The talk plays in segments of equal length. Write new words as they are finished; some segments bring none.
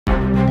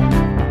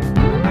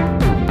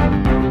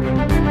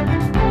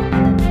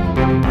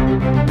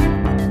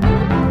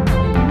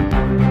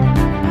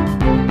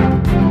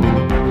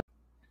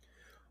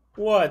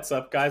What's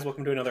up, guys?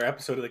 Welcome to another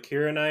episode of the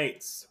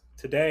Kironaughts.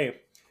 Today,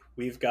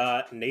 we've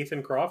got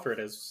Nathan Crawford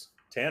as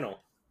Tannel.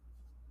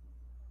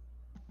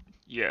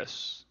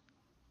 Yes.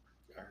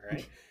 All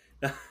right.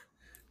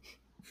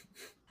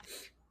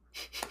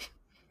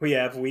 We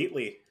have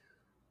Wheatley.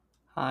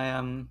 Hi,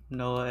 I'm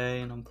Noah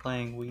A, and I'm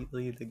playing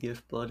Wheatley, the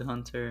Gift Blood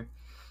Hunter.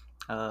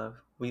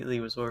 Wheatley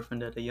was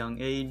orphaned at a young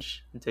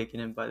age and taken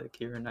in by the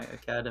Kironaught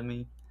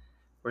Academy,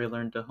 where he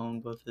learned to hone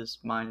both his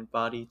mind and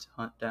body to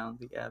hunt down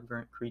the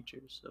aberrant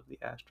creatures of the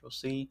astral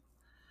sea.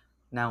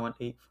 Now an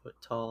 8-foot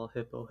tall,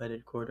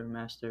 hippo-headed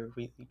quartermaster,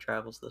 Wheatley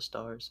travels the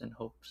stars in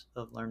hopes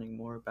of learning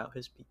more about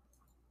his people.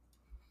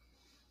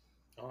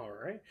 All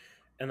right.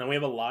 And then we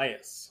have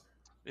Elias.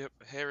 Yep.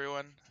 Hey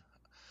everyone.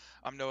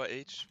 I'm Noah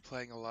H,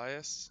 playing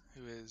Elias,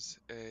 who is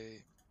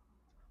a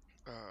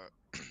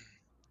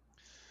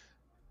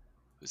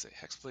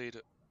hexblade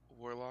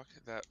warlock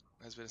that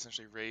has been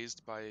essentially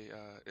raised by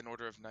an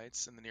order of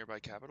knights in the nearby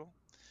capital.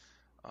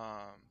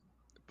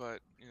 But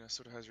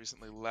sort of has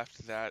recently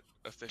left that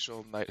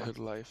official knighthood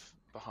life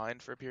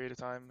behind for a period of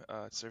time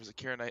to serve as a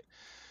Kironaught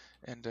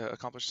and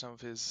accomplish some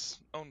of his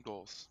own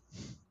goals.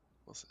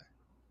 We'll say.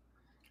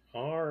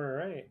 All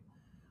right.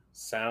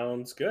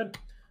 Sounds good.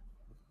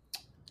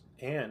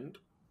 And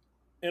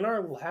in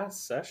our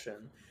last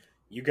session,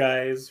 you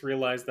guys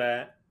realized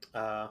that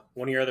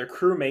one of your other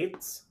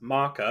crewmates,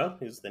 Maka,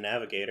 who's the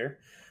navigator,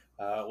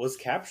 was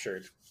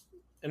captured.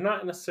 And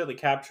not necessarily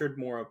captured,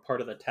 more a part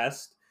of the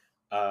test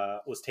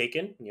was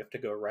taken, and you have to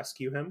go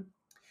rescue him.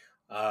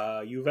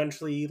 You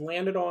eventually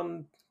landed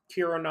on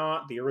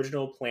Kironaught, the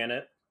original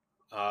planet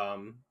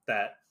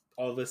that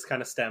all this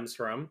kind of stems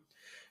from.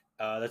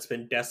 That's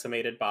been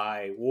decimated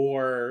by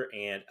war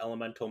and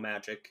elemental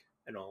magic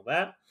and all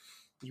that.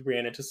 You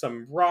ran into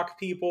some rock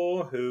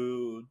people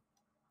who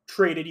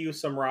traded you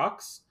some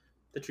rocks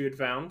that you had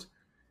found.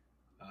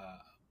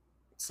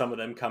 Some of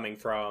them coming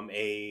from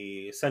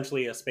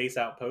essentially a space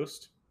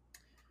outpost.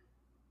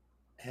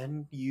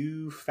 And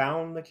you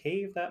found the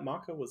cave that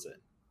Maka was in.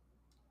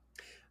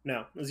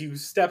 Now, as you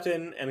stepped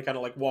in and kind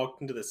of like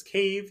walked into this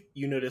cave,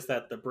 you noticed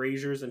that the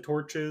braziers and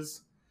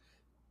torches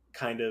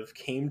kind of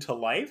came to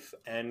life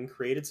and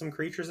created some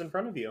creatures in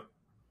front of you.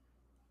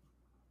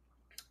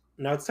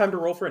 Now it's time to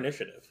roll for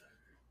initiative.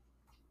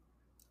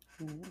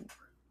 Ooh.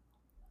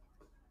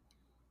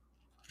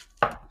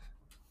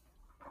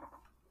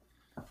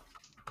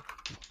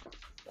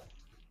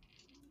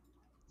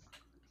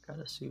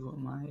 Gotta see what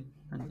my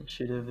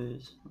initiative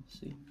is. Let's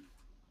see.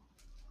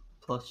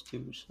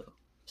 +2, so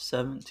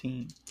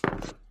 17.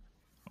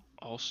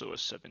 Also a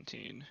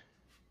 17.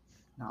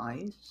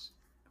 Nice.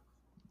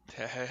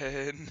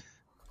 10.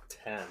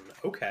 10.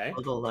 Okay. A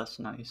little less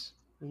nice.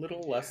 A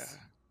little less.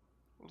 Yeah.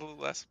 A little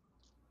less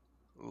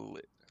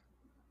lit.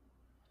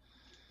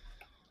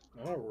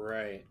 All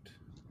right.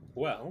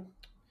 Well,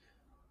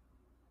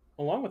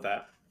 along with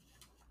that,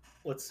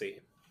 let's see.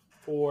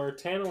 For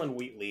Tannel and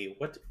Wheatley,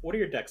 what are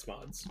your dex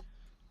mods?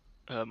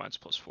 Mine's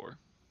 +4.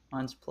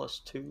 Mine's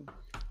 +2.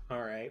 All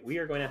right. We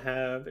are going to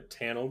have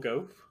Tannel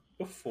go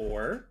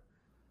before.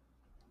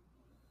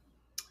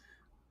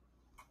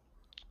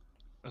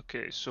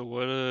 Okay, so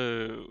what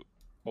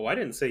Oh, I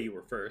didn't say you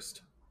were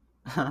first.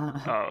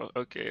 Oh,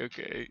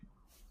 okay.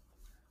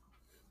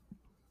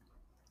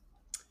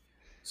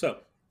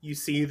 So, you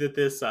see that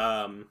this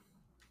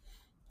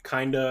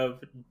kind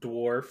of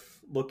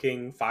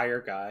dwarf-looking fire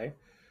guy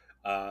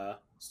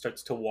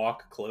starts to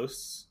walk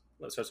close,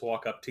 starts to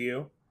walk up to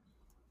you,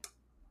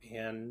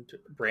 and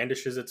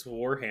brandishes its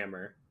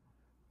warhammer,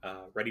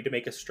 ready to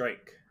make a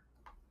strike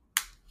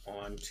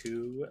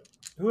onto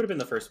who would have been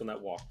the first one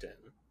that walked in.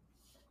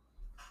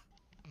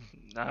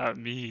 Not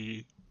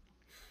me.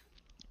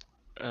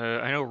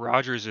 I know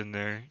Roger's in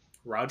there.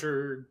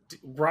 Roger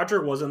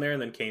was in there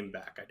and then came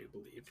back, I do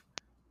believe.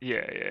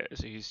 Yeah.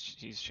 So he's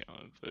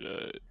chilling, but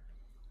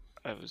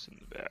I was in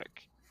the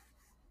back.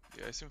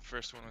 Yeah, I assume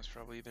first one was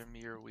probably either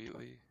me or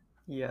Wheatley.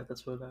 Yeah,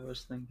 that's what I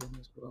was thinking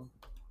as well.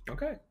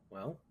 Okay,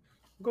 well,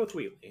 we'll go with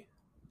Wheatley.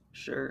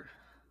 Sure.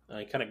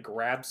 He kind of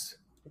grabs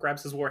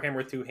his warhammer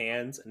with two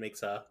hands and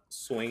makes a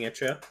swing at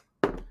you.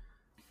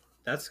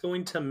 That's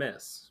going to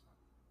miss.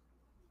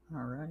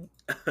 All right.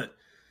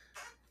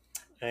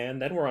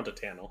 And then we're on to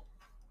Tannel.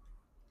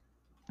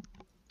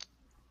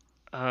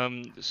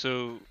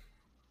 So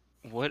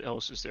what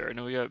else is there? I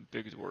know we got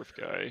big dwarf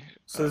guy.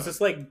 So there's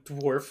this like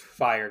dwarf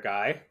fire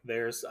guy.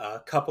 There's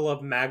a couple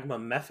of magma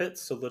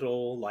mephits, a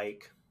little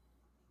like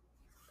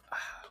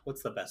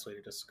what's the best way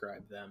to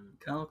describe them?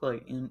 Kind of look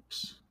like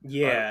imps.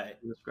 Yeah,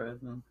 To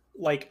describe them.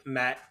 like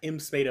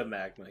imps made of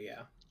magma.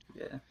 Yeah.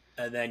 Yeah.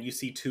 And then you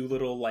see two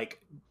little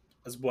like,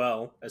 as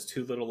well as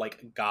two little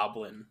like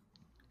goblin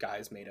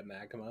guys made of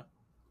magma.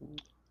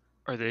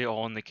 Are they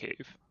all in the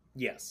cave?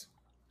 Yes.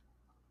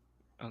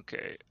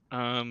 Okay.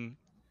 Well,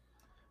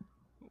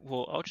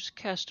 I'll just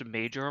cast a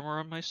mage armor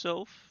on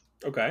myself.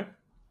 Okay.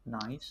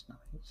 Nice.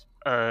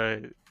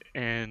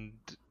 And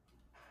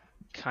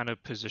kind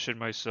of position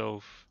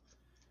myself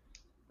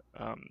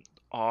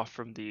off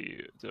from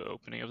the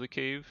opening of the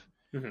cave,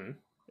 Mm-hmm.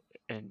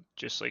 and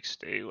just like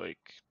stay like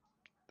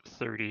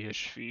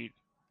 30-ish feet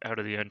out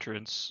of the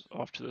entrance,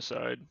 off to the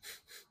side.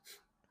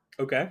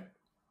 Okay.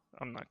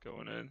 I'm not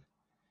going in.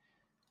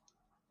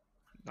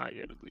 Not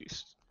yet, at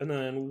least. And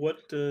then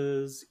what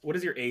is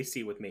your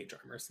AC with mage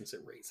armor since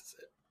it raises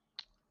it?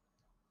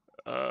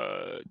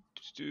 So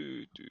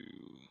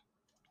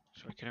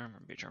I can't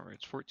remember mage armor.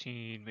 It's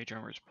 14. Mage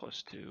armor is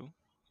 +2.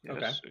 Yes,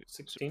 Okay, it's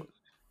 16.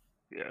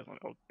 Yeah,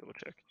 I'll double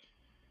check.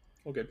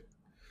 Oh, good.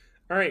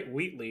 All right,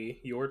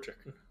 Wheatley, your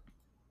turn.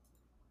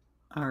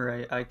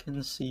 Alright, I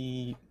can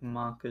see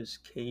Maka's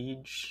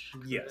cage.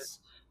 Yes.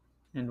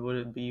 And would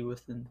it be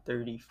within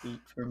 30 feet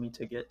for me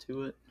to get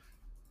to it?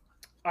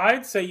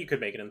 I'd say you could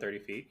make it in 30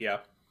 feet, yeah.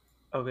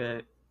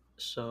 Okay,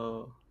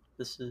 so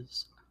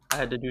I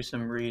had to do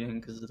some reading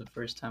because it's the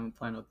first time I'm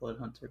playing a Blood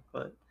Hunter,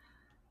 but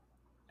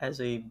as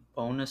a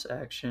bonus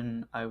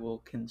action, I will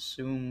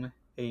consume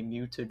a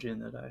mutagen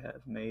that I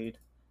have made.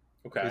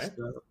 Okay. It's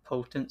the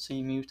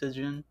potency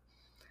mutagen,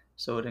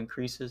 so it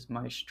increases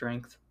my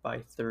strength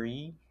by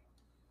 3,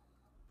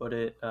 but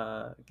it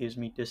gives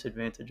me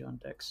disadvantage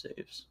on dex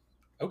saves.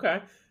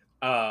 Okay.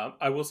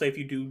 I will say if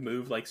you do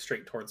move like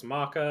straight towards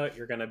Maka,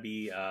 you're gonna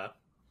be, the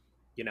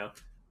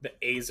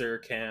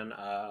Azer can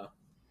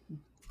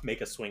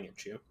make a swing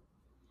at you.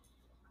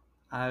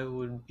 I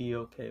would be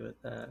okay with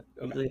that.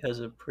 Okay. Wheatley has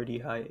a pretty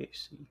high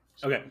AC.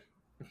 So. Okay.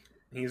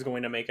 He's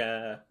going to make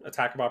a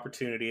attack of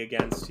opportunity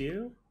against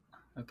you.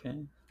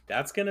 Okay.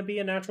 That's gonna be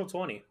a natural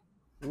 20.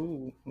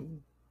 Ooh.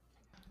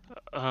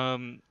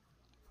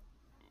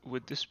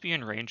 Would this be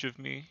in range of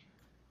me?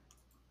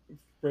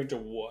 Range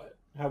of what?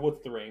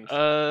 What's the range?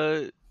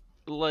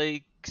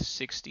 Like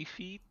 60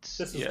 feet.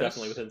 This is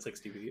definitely within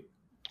 60 feet.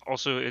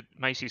 Also,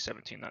 my AC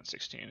 17, not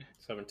 16.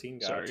 17,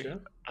 gotcha.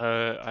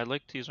 Sorry. I'd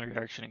like to use my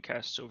reaction and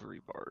cast Silvery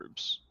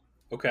Barbs.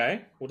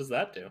 Okay, what does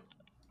that do?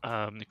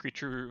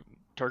 The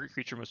target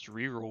creature must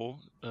re-roll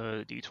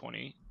a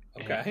d20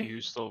 and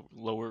use the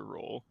lower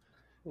roll.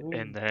 Ooh.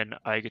 And then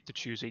I get to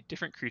choose a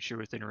different creature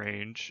within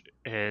range,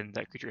 and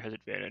that creature has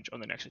advantage on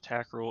the next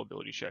attack roll,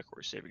 ability check,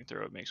 or saving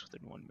throw it makes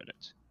within 1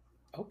 minute.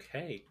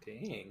 Okay,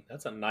 dang.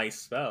 That's a nice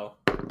spell.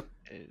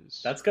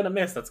 Is That's going to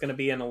miss. That's going to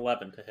be an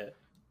 11 to hit.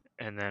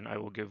 And then I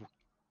will give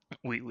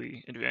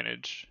Wheatley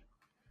advantage.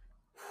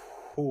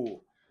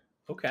 Ooh.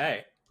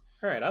 Okay.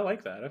 All right, I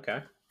like that. Okay.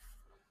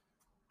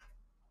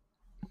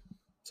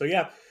 So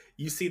yeah,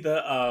 you see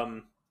the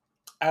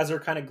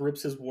Azur kind of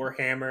grips his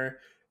warhammer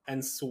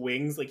and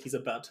swings like he's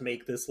about to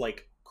make this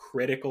like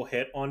critical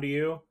hit onto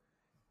you.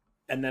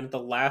 And then at the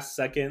last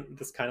second,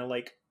 this kind of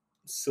like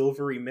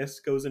silvery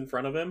mist goes in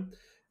front of him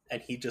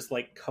and he just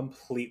like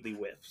completely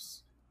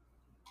whiffs.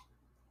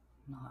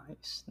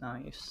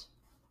 Nice.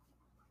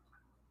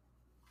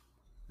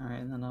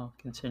 Alright, and then I'll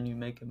continue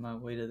making my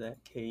way to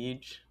that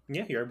cage.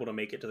 Yeah, you're able to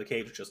make it to the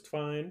cage just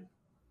fine.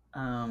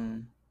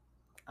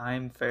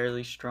 I'm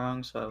fairly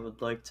strong, so I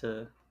would like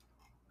to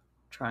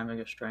try and make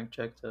a strength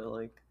check to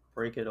like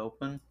break it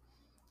open.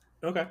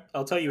 Okay,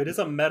 I'll tell you, it is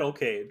a metal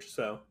cage,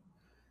 so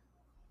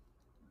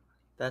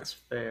that's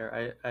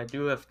fair. I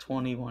do have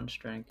 21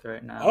 strength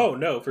right now. Oh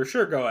no, for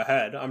sure, go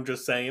ahead. I'm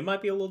just saying it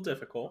might be a little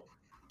difficult.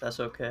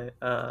 That's okay.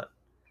 I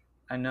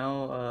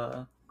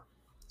know.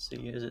 Let's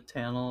see, is it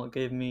Tannel? It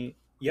gave me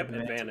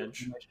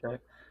advantage. Check.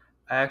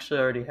 I actually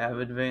already have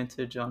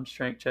advantage on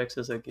strength checks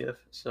as a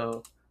gift,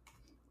 so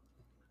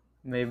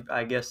maybe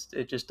I guess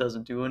it just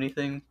doesn't do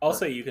anything. I'll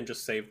say you can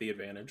just save the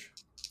advantage.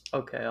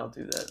 Okay, I'll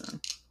do that then.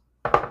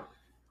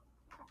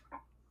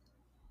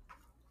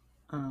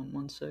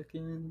 1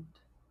 second.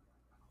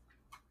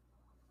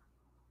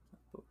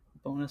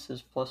 Bonus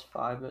is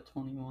 +5 at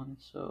 21,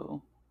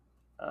 so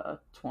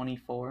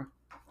 24.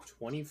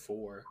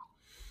 24.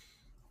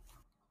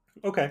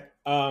 Okay.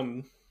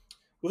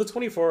 With a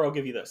 24, I'll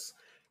give you this.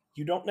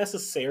 You don't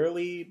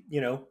necessarily,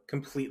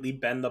 completely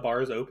bend the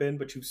bars open,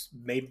 but you've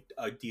made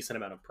a decent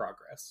amount of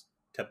progress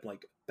to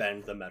like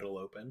bend the metal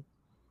open.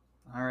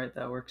 All right,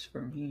 that works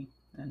for me,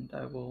 and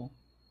I will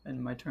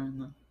end my turn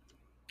then.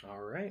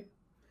 All right.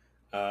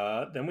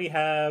 Then we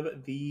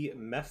have the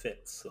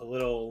Mephits, the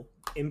little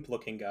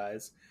imp-looking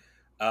guys.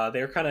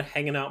 They're kind of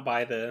hanging out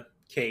by the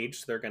cage,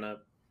 so they're gonna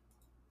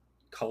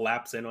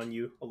collapse in on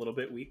you a little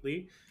bit,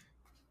 Wheatley.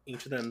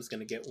 Each of them is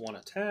gonna get 1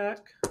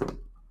 attack.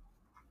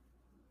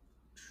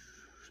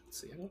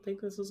 Let's see, I don't think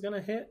this is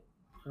gonna hit.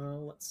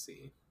 Let's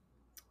see.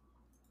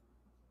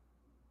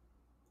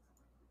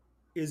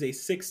 Is a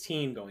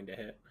 16 going to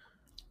hit?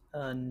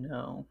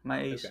 No.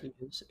 My AC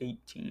is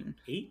 18.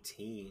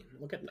 18.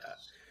 Look at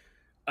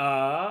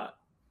that.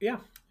 Yeah.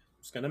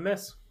 It's gonna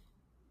miss.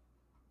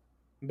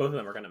 Both of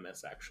them are gonna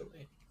miss,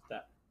 actually.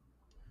 That.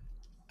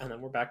 And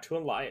then we're back to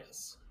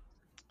Elias.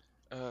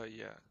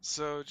 Yeah.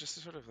 So just to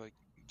sort of like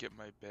get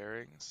my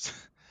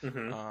bearings,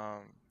 Mm-hmm.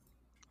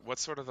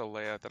 what's sort of the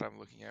layout that I'm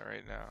looking at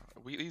right now?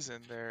 Wheatley's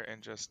in there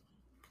and just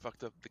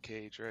fucked up the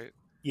cage, right?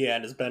 Yeah,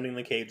 and is bending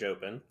the cage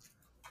open.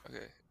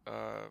 Okay.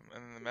 And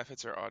then the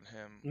Mephits are on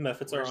him.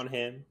 Mephits are on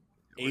him.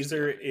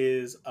 Azer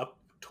is up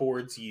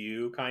towards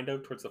you, kind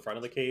of, towards the front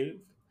of the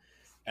cave.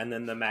 And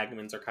then the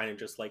Magmans are kind of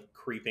just like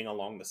creeping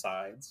along the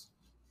sides.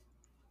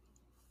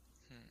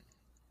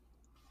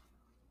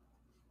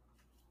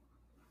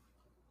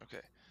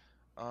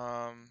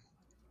 So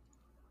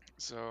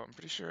I'm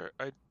pretty sure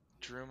I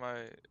drew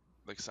my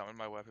summoned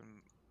my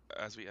weapon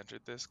as we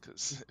entered this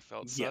because it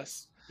felt sus.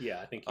 Yes.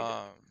 Yeah, I think you did.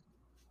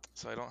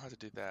 So I don't have to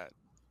do that.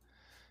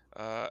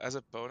 As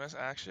a bonus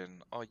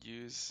action, I'll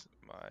use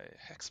my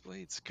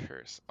Hexblade's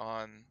Curse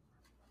on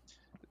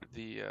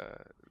the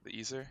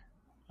Easer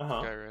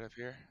guy right up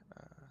here,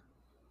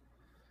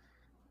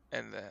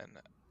 and then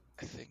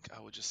I think I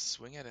will just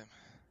swing at him.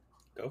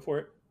 Go for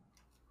it.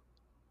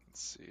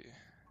 Let's see.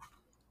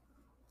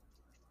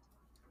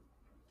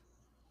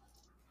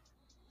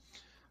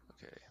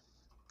 Okay.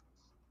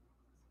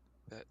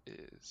 That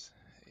is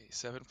a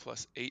 7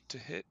 plus 8 to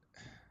hit.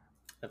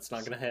 That's not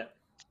going to hit.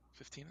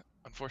 15.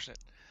 Unfortunate.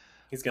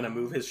 He's going to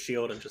move his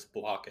shield and just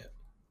block it.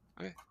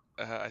 Okay.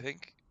 I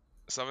think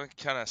so. I'm going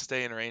to kind of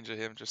stay in range of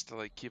him just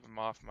to keep him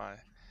off my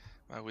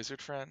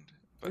wizard friend.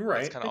 But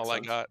Right, that's kind of all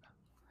makes I got.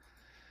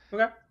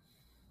 Okay.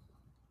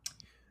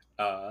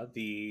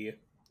 The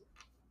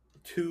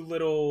two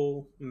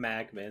little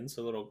magmen,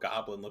 so little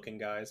goblin-looking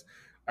guys,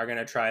 are going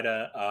to try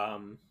to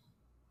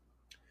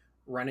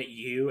run at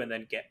you and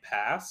then get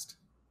past.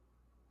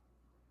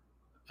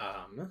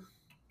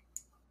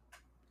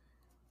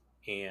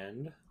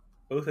 And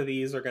both of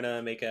these are going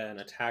to make an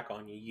attack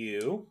on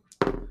you.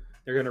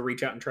 They're going to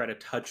reach out and try to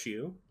touch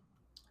you.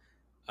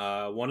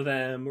 One of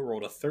them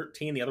rolled a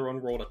 13. The other one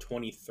rolled a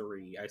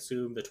 23. I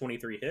assume the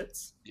 23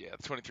 hits? Yeah,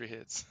 the 23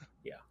 hits.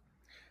 Yeah.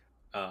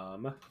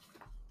 Let's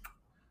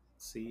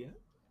see.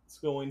 It's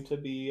going to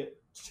be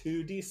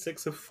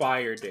 2d6 of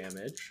fire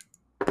damage.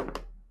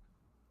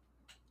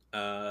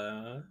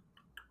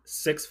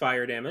 6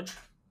 fire damage.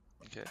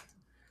 Okay.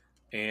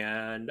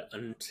 And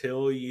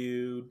until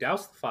you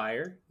douse the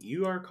fire,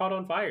 you are caught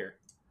on fire,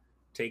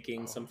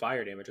 taking some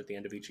fire damage at the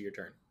end of each of your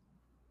turn.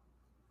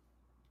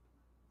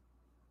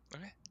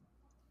 Okay.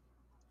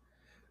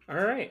 All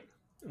right.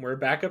 We're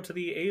back up to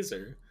the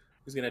Azer,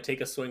 who's going to take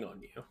a swing on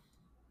you.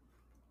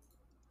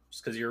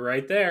 Just because you're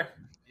right there.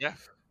 Yeah.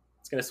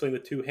 It's going to swing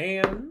with 2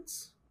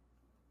 hands.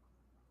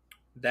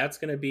 That's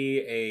going to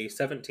be a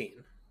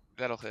 17.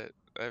 That'll hit.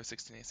 I have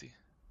 16 AC.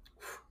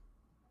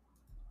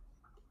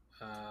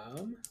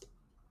 Let's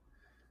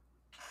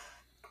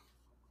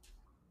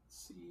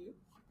see.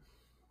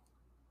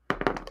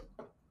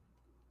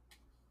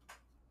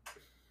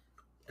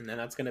 And then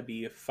that's going to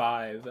be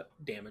 5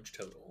 damage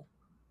total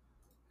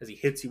as he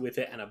hits you with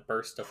it and a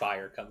burst of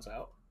fire comes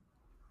out.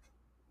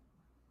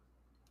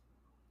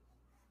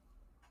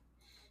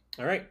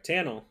 All right,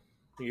 Tannel,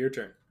 your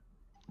turn.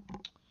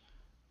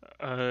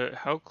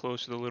 How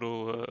close are the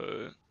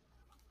little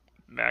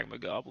magma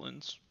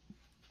goblins?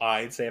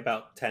 I'd say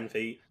about 10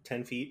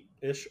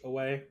 feet-ish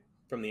away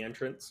from the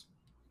entrance.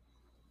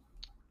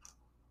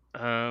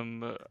 I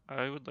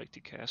would like to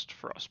cast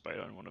Frostbite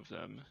on one of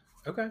them.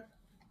 Okay.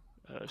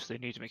 So they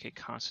need to make a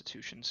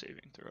Constitution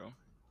saving throw.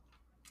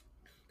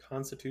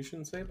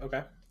 Constitution save? Okay.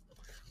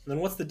 And then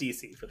what's the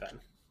DC for that?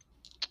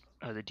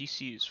 The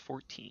DC is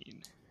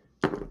 14.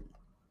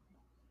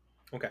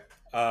 Okay.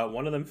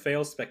 One of them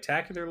fails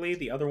spectacularly.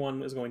 The other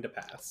one is going to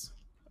pass.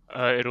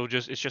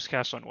 It's just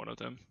cast on one of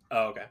them.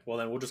 Oh, okay. Well,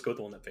 then we'll just go with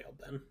the one that failed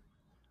then.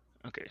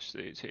 Okay, so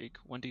they take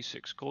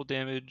 1d6 cold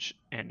damage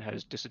and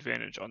has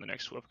disadvantage on the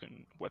next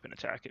weapon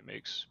attack it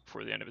makes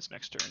before the end of its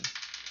next turn.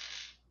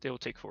 They will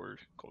take 4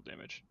 cold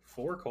damage.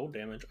 4 cold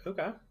damage.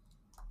 Okay.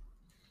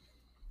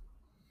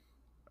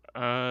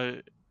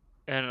 And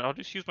I'll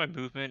just use my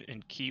movement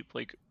and keep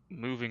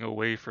moving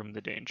away from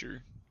the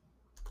danger.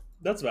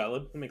 That's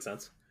valid. That makes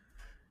sense.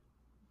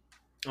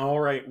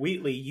 All right,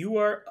 Wheatley, you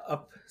are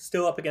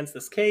still up against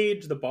this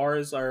cage. The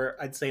bars are,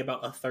 I'd say,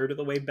 about a third of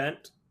the way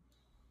bent.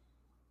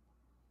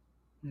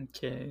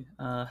 Okay.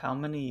 How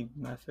many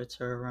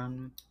methods are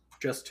around me?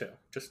 Just two.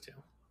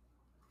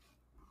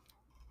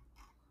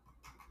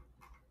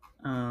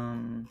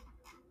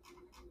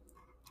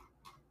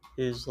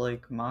 Is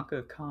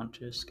Maka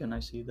conscious? Can I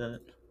see that?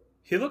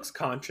 He looks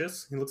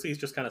conscious. He looks like he's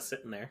just kind of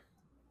sitting there.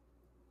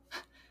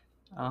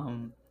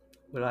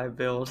 Would I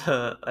be able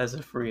to, as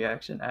a free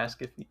action,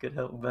 ask if he could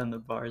help bend the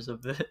bars a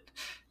bit?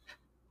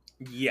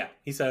 Yeah,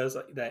 he says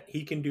that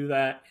he can do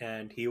that,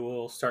 and he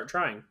will start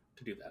trying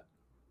to do that.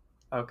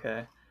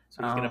 Okay.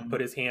 So he's gonna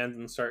put his hands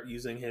and start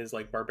using his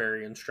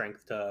barbarian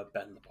strength to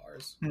bend the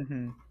bars.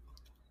 Mm-hmm.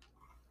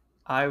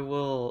 I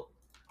will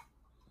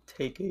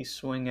take a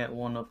swing at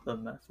one of the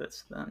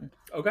methods then.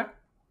 Okay.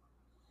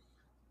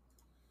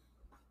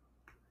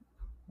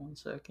 1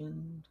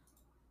 second.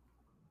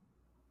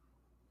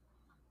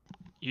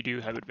 You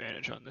do have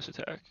advantage on this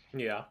attack.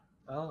 Yeah.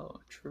 Oh,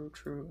 true.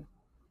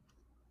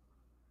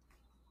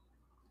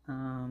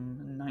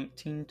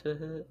 19 to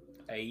hit.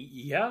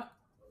 Yeah.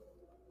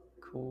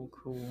 Cool.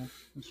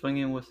 I'm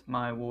swinging with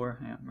my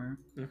warhammer.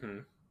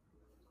 Mm-hmm.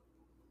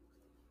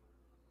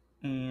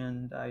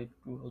 And I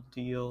will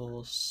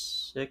deal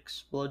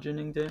 6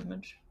 bludgeoning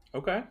damage.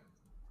 Okay.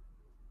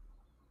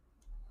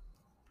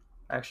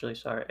 Actually,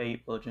 sorry,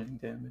 8 bludgeoning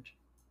damage.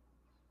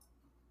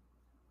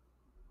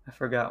 I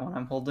forgot, when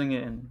I'm holding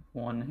it in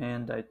one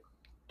hand, I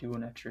do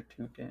an extra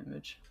 2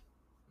 damage.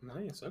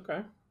 Nice,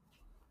 okay.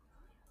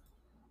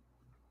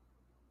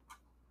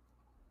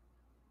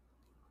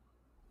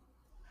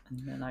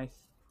 And then I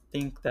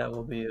think that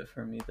will be it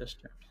for me this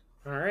turn.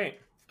 All right.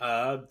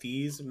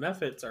 These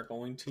methods are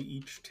going to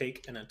each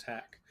take an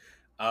attack.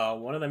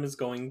 One of them is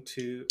going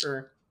to,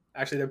 or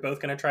actually, they're both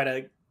going to try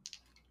to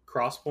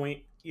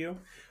crosspoint you.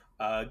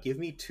 Give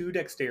me 2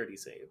 dexterity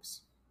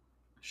saves.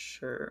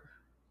 Sure.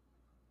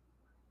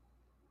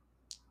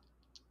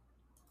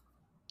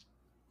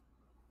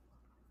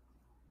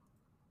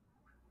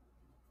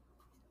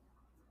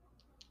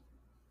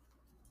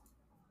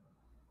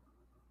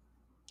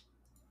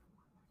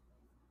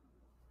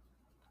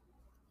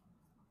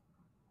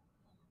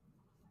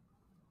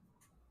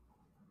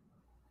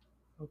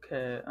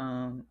 Okay,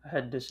 I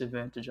had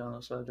disadvantage on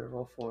this, so I had to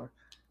roll 4.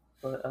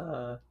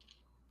 But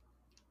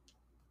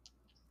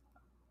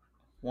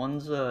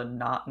one's a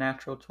not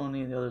natural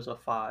 20, and the other's a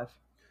 5.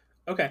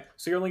 Okay,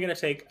 so you're only going to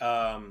take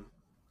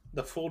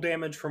the full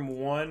damage from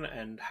one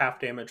and half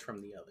damage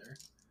from the other.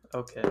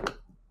 Okay.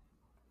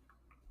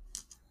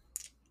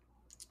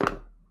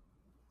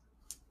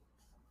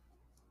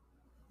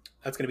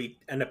 That's going to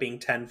end up being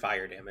 10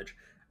 fire damage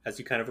as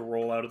you kind of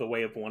roll out of the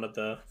way of one of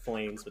the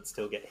flames, but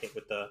still get hit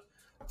with the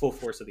full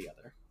force of the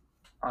other.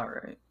 All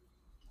right.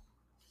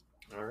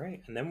 All right,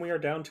 and then we are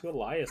down to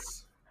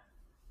Elias.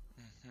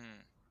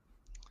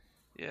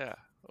 Yeah,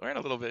 we're in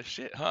a little bit of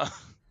shit, huh?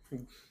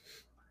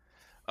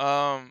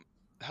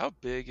 How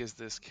big is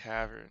this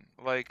cavern?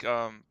 Like,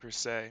 per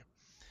se.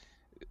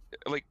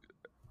 Like,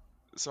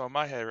 so in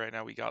my head right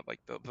now, we got like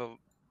the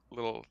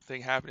little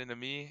thing happening to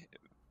me,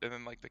 and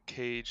then like the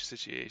cage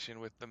situation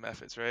with the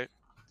methods, right?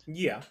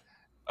 Yeah.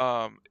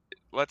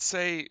 Let's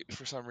say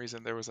for some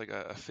reason there was like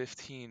a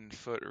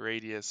 15-foot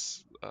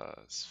radius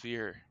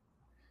sphere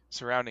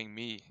surrounding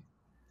me.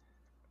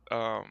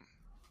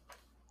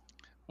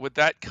 Would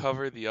that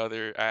cover the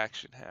other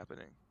action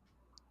happening?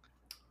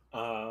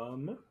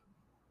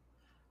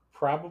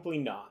 Probably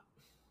not.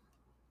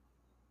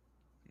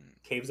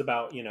 Cave's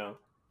about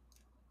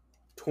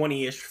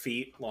 20-ish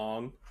feet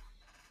long,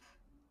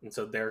 and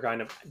so they're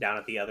kind of down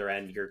at the other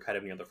end. You're kind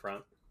of near the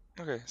front.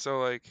 Okay, so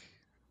like,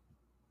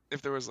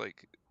 if there was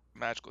like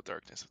magical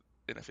darkness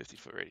in a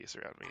 50-foot radius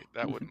around me,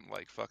 that wouldn't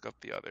like fuck up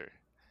the other.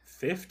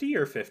 50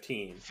 or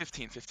 15?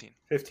 15.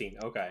 15.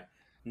 Okay.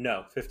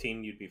 No,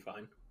 15. You'd be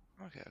fine.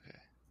 Okay.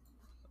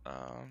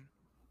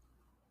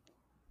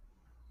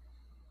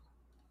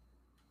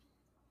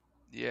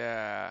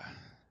 Yeah.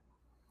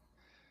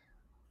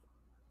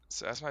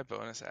 So as my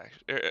bonus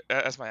action,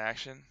 as my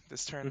action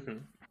this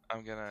turn,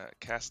 I'm gonna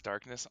cast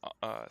darkness,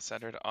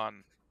 centered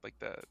on like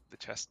the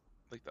chest,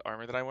 like the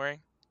armor that I'm wearing.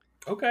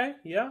 Okay.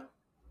 Yeah.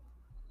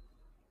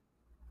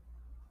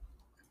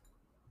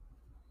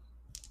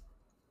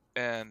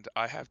 And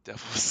I have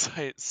Devil's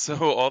Sight,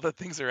 so all the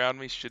things around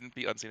me shouldn't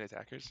be unseen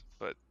attackers,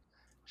 but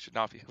should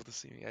not be able to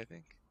see me, I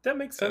think. That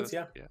makes sense,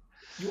 yeah.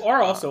 You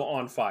are also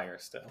on fire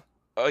still.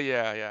 Oh,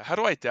 yeah. How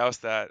do I douse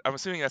that? I'm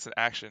assuming that's an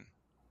action.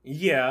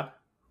 Yeah.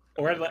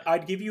 Or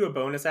I'd give you a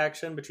bonus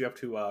action, but you have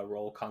to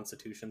roll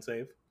Constitution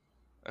save.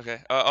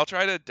 Okay. I'll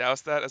try to douse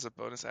that as a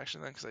bonus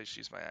action then, because I just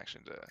use my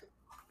action to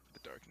the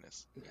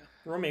darkness. Yeah.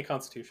 Roll me a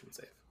Constitution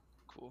save.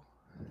 Cool.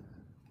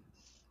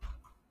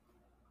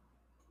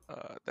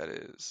 That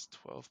is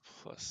 12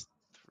 plus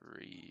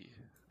 3,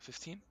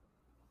 15?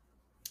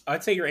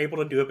 I'd say you're able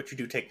to do it, but you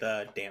do take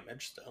the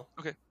damage still.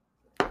 Okay.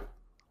 I'll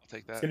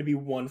take that. It's going to be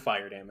 1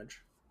 fire damage.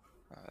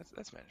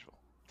 That's manageable.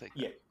 Take that.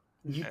 Yeah.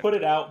 You put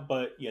it out,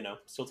 but,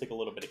 still take a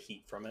little bit of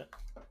heat from it.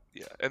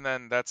 Yeah, and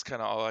then that's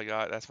kind of all I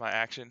got. That's my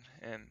action,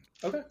 and...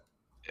 Okay.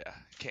 Yeah,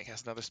 can't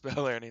cast another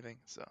spell or anything,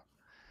 so...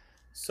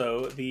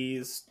 So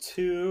these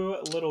 2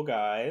 little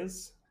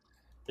guys,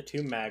 the 2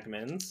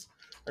 Magmans,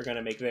 are going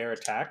to make their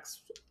attacks.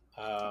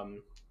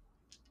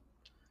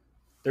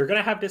 They're going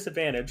to have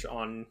disadvantage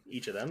on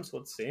each of them, so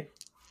let's see.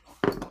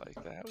 We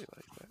like that.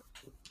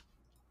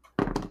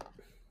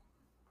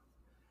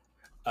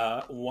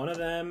 One of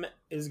them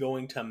is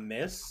going to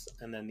miss,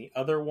 and then the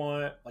other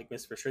one,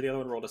 miss for sure. The other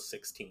one rolled a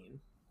 16.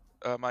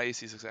 My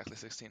AC is exactly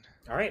 16.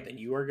 All right, then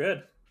you are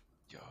good.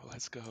 Yo,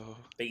 let's go.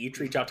 They each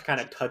reach out to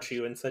kind of touch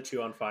you and set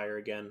you on fire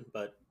again,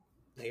 but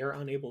they are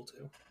unable to.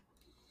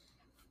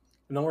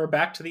 And then we're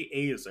back to the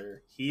Azer.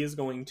 He is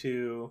going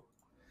to,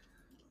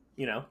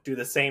 do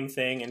the same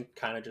thing and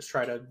kind of just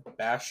try to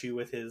bash you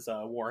with his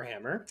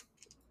Warhammer.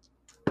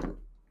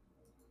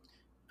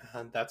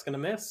 And that's going to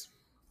miss.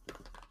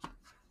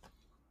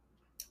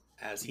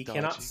 As he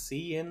cannot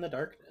see in the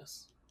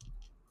darkness.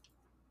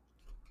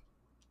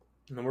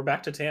 And then we're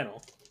back to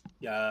Tannel.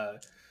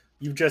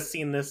 You've just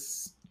seen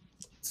this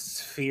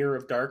sphere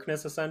of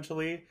darkness,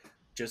 essentially,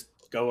 just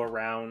go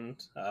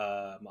around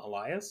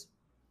Elias.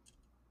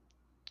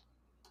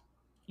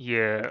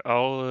 Yeah,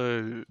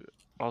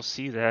 I'll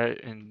see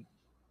that and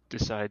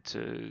decide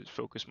to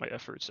focus my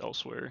efforts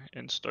elsewhere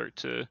and start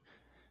to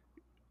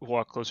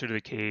walk closer to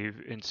the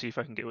cave and see if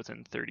I can get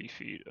within 30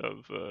 feet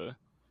of the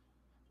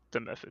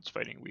methods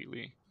fighting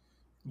Wheatley.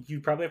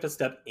 You probably have to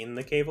step in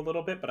the cave a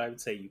little bit, but I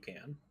would say you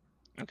can.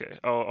 Okay,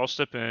 I'll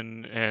step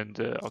in and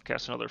I'll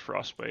cast another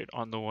frostbite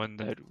on the one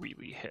that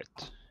Wheatley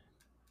hit.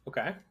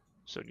 Okay.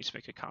 So it needs to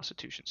make a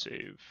Constitution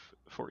save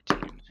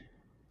 14.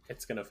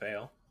 It's gonna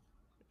fail.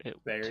 It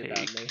will Very take.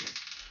 badly.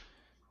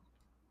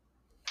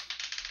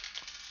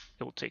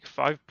 It will take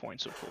 5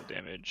 points of cold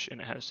damage,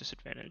 and it has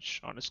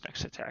disadvantage on its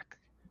next attack.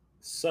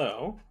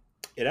 So,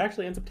 it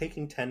actually ends up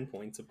taking 10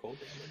 points of cold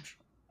damage.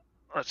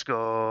 Let's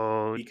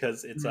go.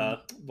 Because it's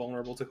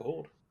vulnerable to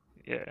cold.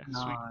 Yeah,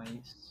 sweet.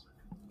 Nice.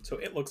 So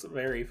it looks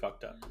very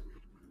fucked up.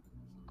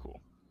 Cool.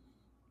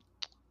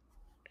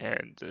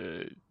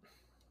 And,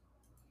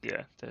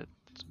 yeah,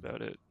 that's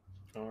about it.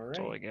 All right. That's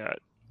all I got.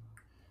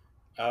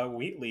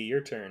 Wheatley,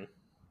 your turn.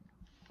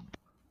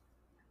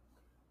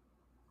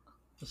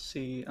 Let's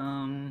see.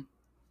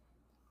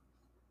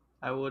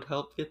 I would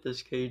help get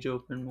this cage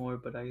open more,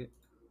 but I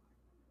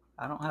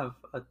don't have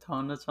a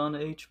ton of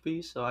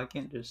HP, so I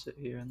can't just sit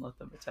here and let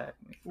them attack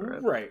me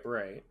forever.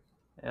 Right.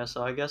 Yeah,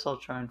 so I guess I'll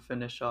try and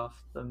finish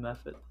off the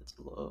method that's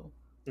low.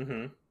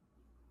 Mm-hmm.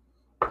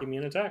 Give me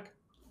an attack.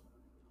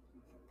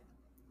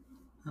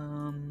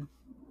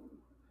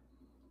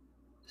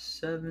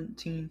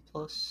 17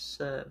 plus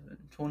 7,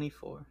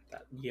 24.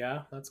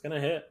 Yeah, that's gonna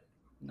hit.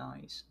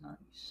 Nice.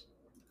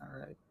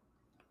 Alright.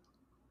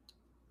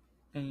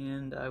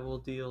 And I will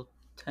deal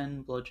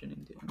 10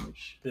 bludgeoning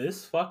damage.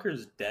 This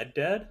fucker's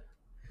dead.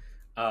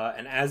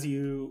 And as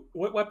you...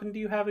 What weapon do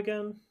you have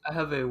again? I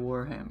have a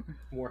Warhammer.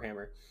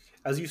 Warhammer.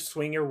 As you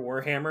swing your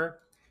Warhammer,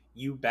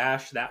 you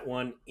bash that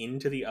one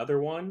into the other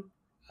one,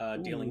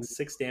 dealing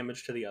 6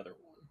 damage to the other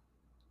one.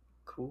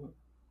 Cool.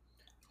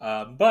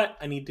 But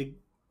I need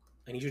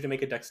you to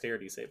make a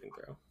dexterity saving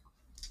throw.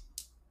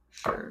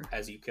 Sure.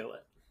 As you kill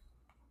it.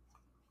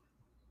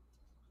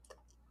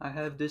 I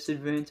have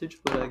disadvantage,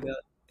 but I got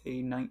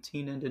a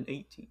 19 and an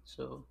 18,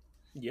 so...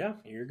 Yeah,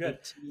 you're good.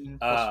 18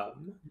 plus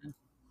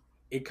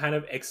It kind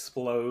of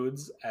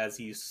explodes as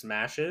you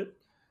smash it,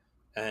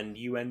 and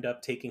you end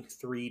up taking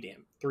 3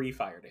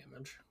 fire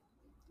damage.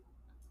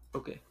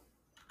 Okay.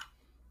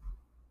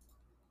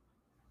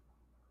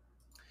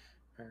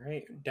 All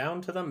right,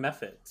 down to the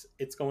methods.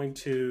 It's going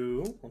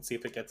to... Let's see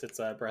if it gets its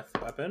breath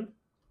weapon.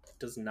 It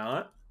does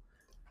not.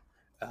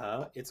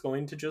 It's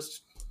going to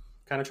just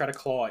kind of try to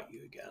claw at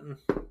you again.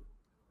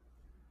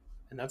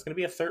 And that's going to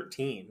be a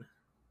 13.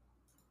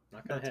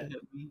 Not going to hit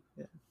me.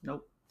 Yeah.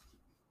 Nope.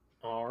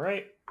 All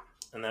right.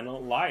 And then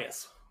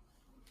Elias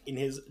in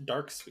his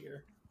dark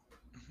sphere.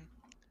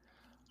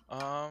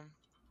 I'm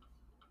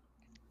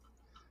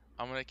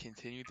going to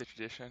continue the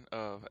tradition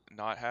of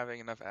not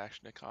having enough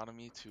action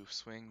economy to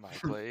swing my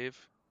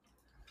glaive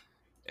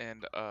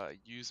and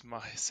use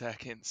my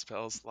second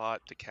spell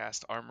slot to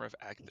cast Armor of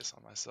Agathis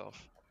on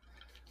myself.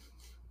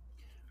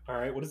 All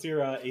right. What does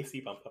your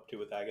AC bump up to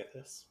with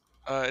Agathis?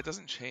 It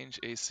doesn't change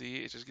AC.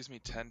 It just gives me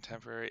 10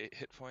 temporary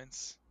hit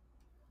points.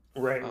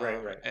 Right.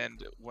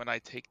 And when I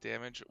take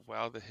damage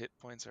while the hit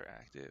points are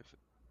active,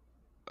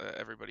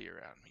 everybody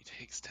around me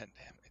takes 10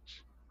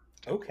 damage.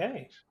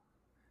 Okay.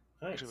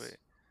 Nice. Actually,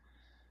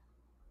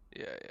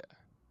 yeah.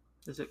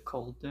 Is it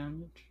cold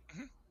damage?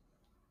 Mm-hmm.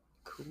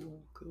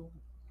 Cool.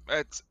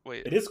 It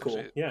is cool.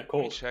 Actually, yeah,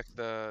 cold. Let me check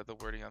the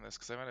wording on this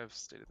because I might have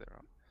stated that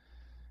wrong.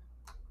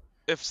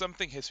 If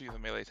something hits me with a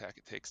melee attack,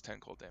 it takes 10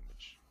 cold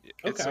damage.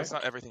 So it's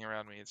not everything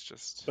around me. It's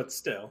just. But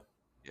still.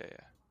 Yeah.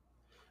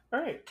 All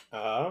right.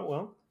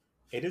 Well,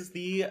 it is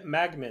the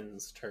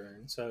Magman's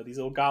turn. So these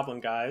little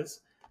goblin guys,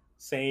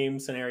 same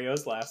scenario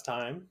as last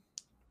time.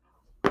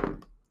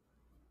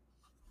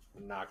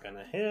 Not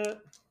gonna hit.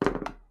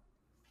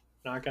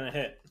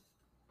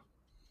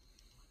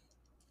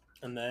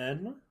 And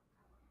then,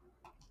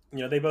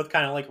 they both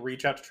kind of like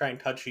reach out to try and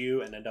touch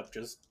you and end up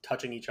just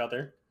touching each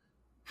other.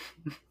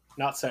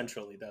 Not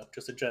sensually though,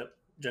 just a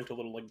gentle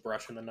little like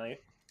brush in the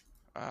night.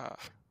 That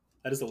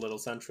is a little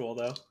sensual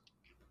though.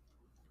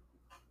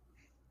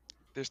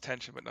 There's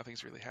tension, but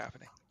nothing's really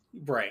happening.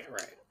 Right.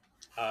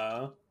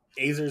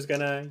 Azer's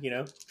gonna,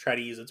 try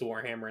to use its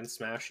Warhammer and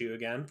smash you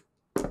again.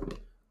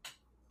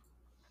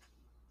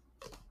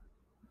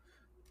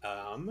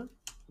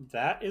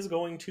 That is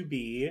going to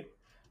be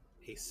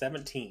a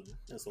 17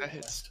 is the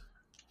lowest.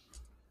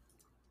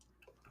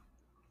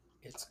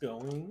 It's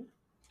going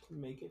to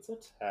make its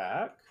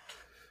attack,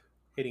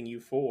 hitting you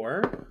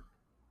for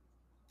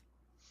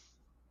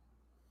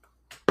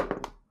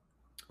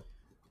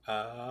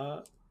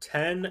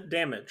 10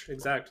 damage,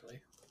 exactly.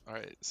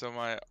 Alright, so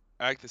my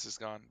Agthis is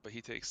gone, but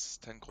he takes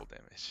 10 cold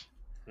damage.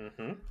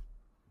 Mm-hmm.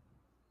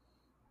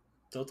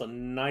 So it's a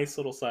nice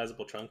little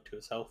sizable chunk to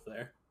his health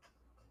there.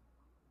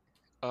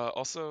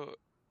 Also,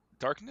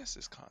 darkness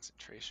is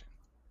concentration.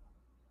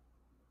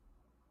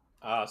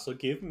 So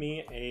give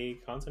me a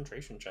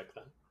concentration check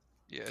then.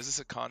 Yeah, is this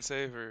a con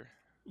save or?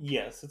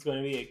 Yes, it's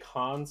going to be a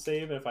con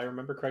save. And if I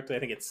remember correctly, I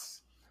think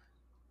it's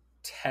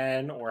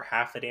 10 or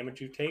half the damage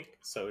you take.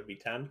 So it would be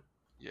 10.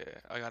 Yeah,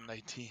 I got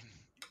 19.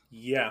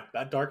 Yeah,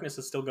 that darkness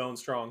is still going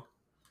strong.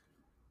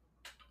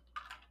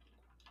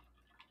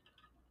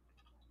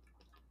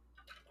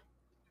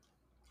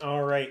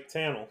 All right,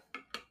 Tannel.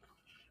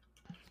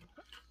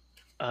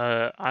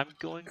 I'm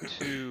going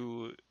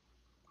to...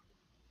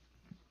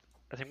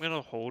 I think I'm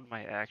going to hold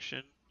my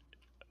action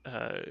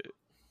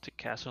to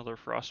cast another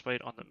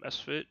Frostbite on the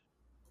Misfit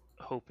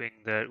hoping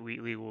that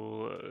Wheatley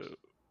will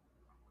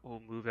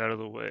move out of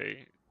the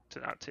way to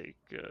not take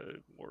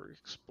more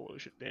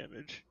explosion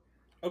damage.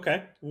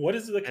 Okay. What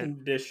is the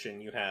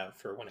condition you have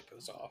for when it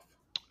goes off?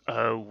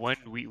 When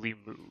Wheatley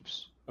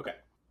moves. Okay.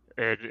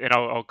 And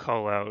I'll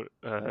call out.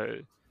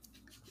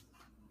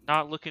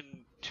 Not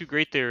looking too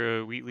great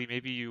there, Wheatley.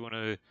 Maybe you want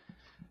to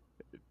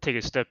take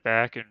a step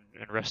back and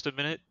rest a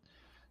minute,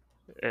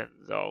 and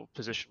I'll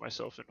position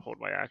myself and hold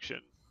my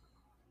action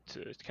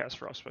to cast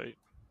Frostbite.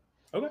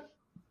 Okay.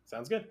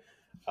 Sounds good.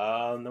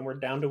 Then we're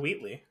down to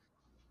Wheatley.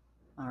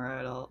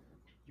 Alright, I'll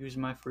use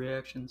my free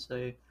action,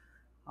 say,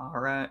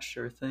 alright,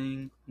 sure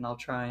thing, and I'll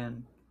try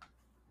and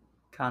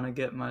kind of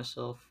get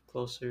myself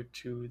closer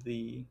to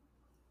the...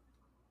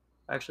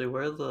 Actually,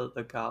 where are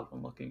the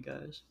goblin-looking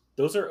guys?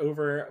 Those are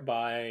over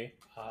by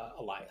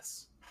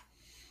Elias.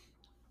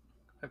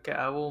 Okay,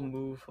 I will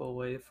move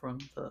away from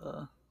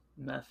the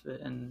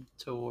method and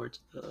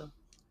towards the...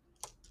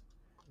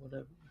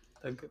 whatever.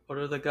 What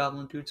are the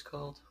goblin dudes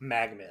called?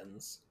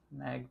 Magmins.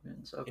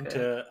 Magmins, okay.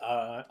 Into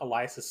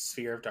Elias'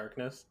 sphere of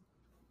darkness.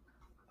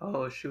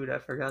 Oh, shoot, I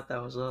forgot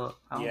that was up.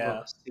 I'll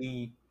Yeah.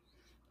 see.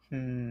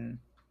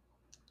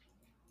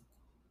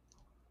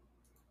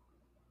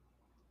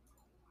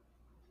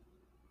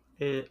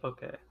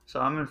 Okay, so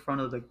I'm in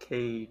front of the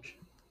cage.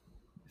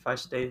 If I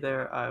stay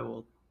there, I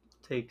will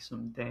take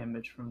some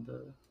damage from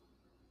the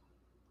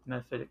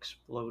method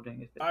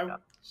exploding if it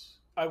does.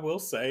 I will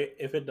say,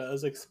 if it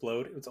does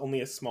explode, it's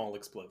only a small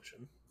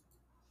explosion.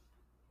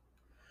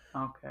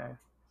 Okay.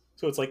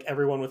 So it's like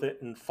everyone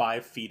within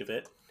 5 feet of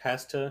it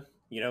has to,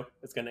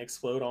 it's going to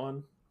explode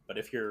on. But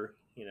if you're,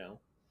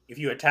 if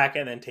you attack it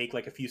and then take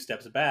like a few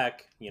steps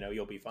back,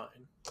 you'll be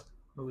fine.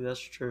 Oh, that's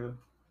true.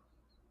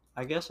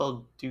 I guess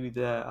I'll do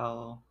that.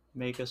 I'll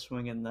make a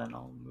swing and then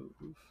I'll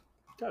move.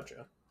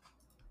 Gotcha.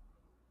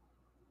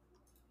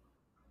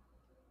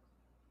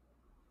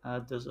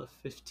 Does a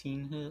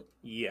 15 hit?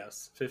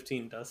 Yes,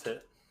 15 does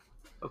hit.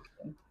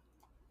 Okay.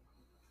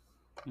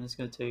 And it's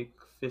going to take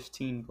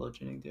 15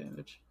 bludgeoning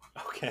damage.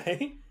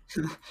 Okay.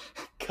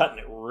 Cutting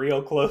it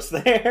real close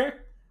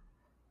there.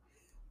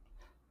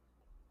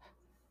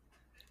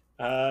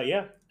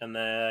 Yeah. And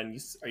then,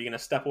 are you going to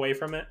step away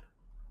from it?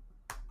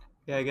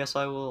 Yeah, I guess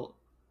I will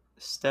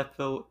step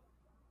out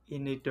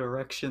in a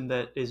direction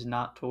that is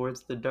not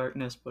towards the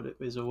darkness, but it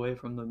is away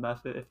from the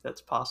method, if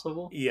that's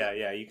possible.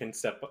 Yeah, you can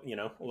step,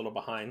 a little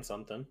behind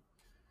something.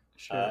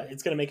 Sure.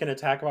 It's going to make an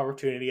attack of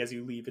opportunity as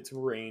you leave its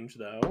range,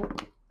 though.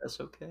 That's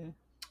okay.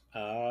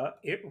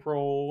 It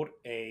rolled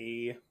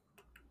a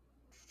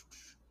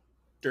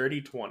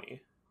dirty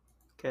 20.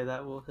 Okay,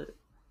 that will hit.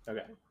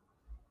 Okay.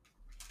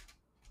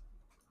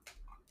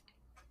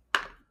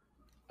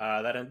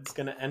 That is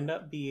going to end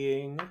up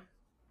being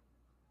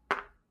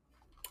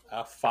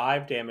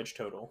 5 damage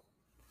total.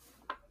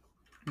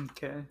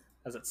 Okay.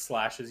 As it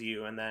slashes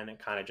you, and then it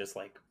kind of just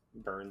like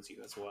burns you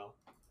as well.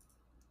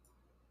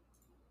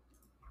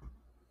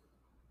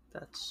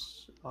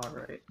 That's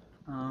alright.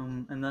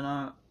 And then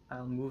I'll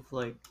move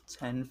like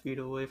 10 feet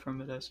away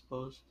from it, I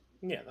suppose.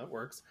 Yeah, that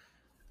works.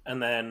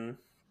 And then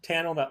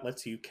Tannel, that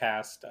lets you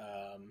cast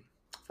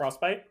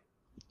Frostbite.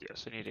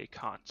 Yes, I need a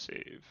con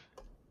save.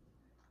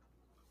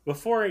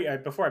 Before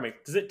I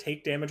make, does it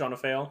take damage on a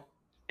fail?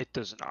 It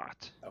does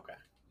not. Okay.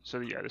 So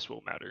yeah, this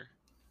will matter.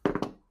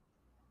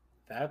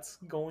 That's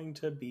going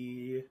to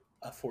be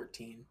a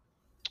 14.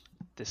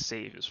 The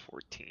save is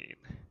 14.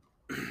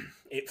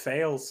 It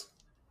fails.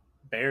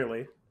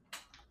 Barely.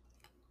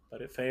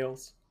 But it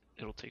fails.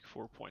 It'll take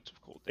 4 points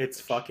of cold damage.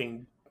 It's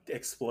fucking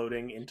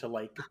exploding into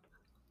like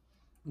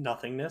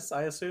nothingness,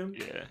 I assume.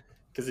 Yeah.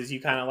 Because as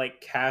you kind of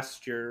like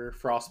cast your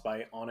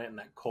frostbite on it and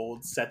that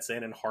cold sets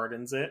in and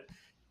hardens it,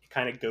 it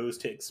kind of goes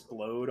to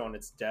explode on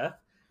its death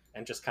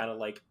and just kind of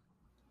like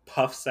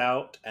puffs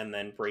out and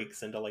then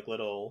breaks into like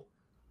little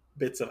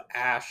bits of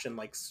ash and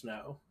like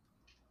snow.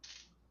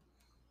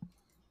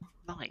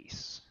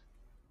 Nice.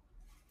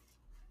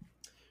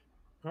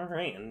 All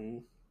right,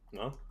 and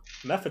well,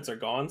 methods are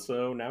gone,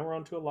 so now we're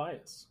on to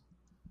Elias.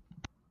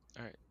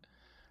 All right.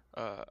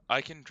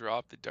 I can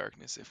drop the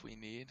darkness if we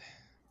need.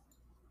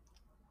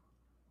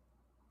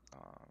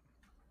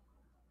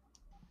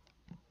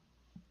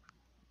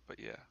 But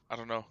yeah, I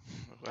don't know.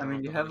 I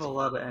mean, you have a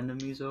lot of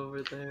enemies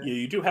over there. Yeah,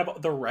 you do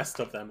have the rest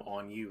of them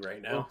on you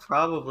right now. We'll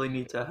probably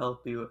need to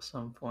help you at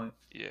some point.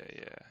 Yeah.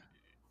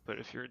 But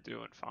if you're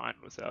doing fine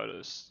without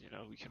us,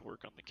 we can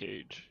work on the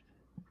cage.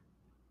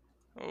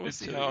 Well, we'll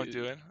see how I'm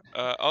doing.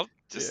 I'll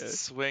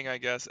just swing, I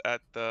guess,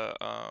 at the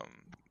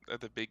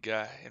big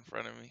guy in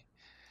front of me.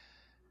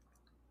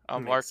 I'll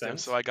mark him,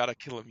 so I gotta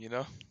kill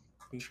him.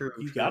 True.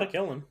 You gotta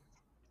kill him.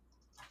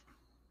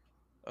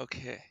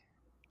 Okay.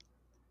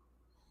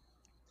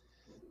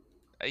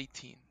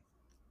 18.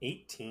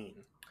 18.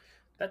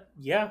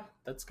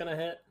 That's gonna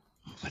hit.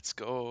 Let's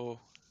go.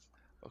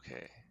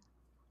 Okay.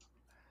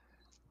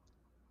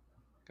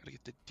 Gotta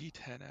get the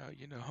D10 out,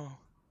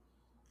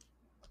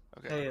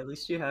 Okay. Hey, at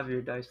least you have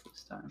your dice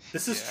this time.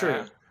 This is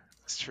true.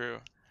 It's true.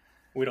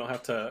 We don't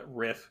have to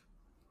riff.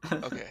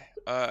 Okay.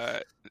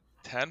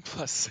 10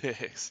 plus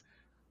 6.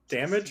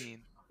 damage.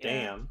 16.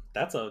 Damn,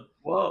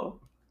 Whoa.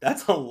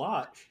 That's a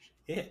lot.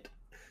 Shit.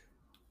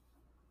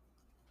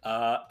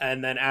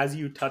 And then as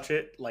you touch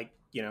it, like,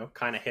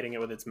 kind of hitting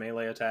it with its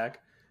melee attack,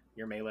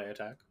 your melee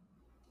attack,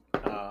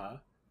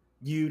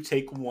 you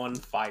take 1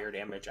 fire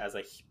damage as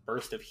a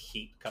burst of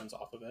heat comes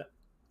off of it.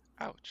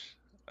 Ouch.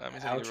 That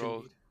means I Ouch need to roll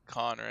indeed.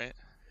 con, right?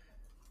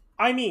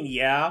 I mean,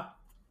 yeah.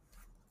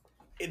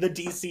 The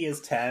DC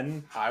is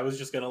 10. I was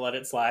just going to let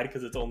it slide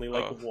because it's only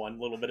like 1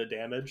 little bit of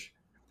damage.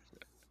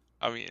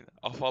 I mean,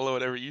 I'll follow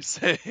whatever you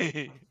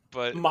say,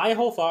 but... My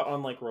whole thought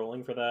on, like,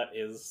 rolling for that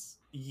is,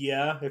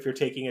 yeah, if you're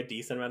taking a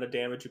decent amount of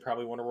damage, you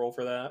probably want to roll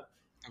for that.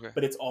 Okay.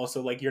 But it's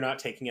also, like, you're not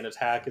taking an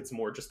attack. It's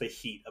more just the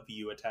heat of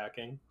you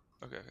attacking.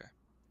 Okay.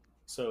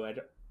 So it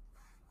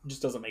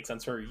just doesn't make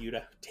sense for you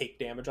to take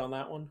damage on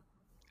that one.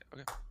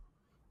 Okay.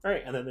 All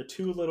right, and then the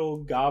 2 little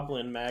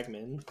goblin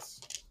magmins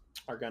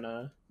are going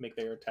to make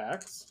their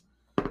attacks.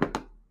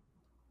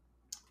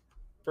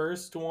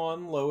 First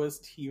one,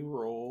 lowest he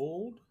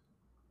rolled,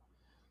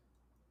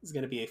 is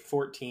going to be a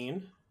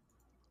 14.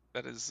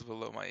 That is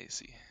below my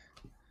AC.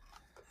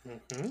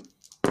 Mm-hmm.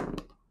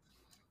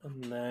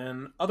 And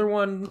then other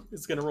one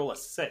is going to roll a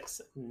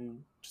 6.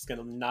 Just going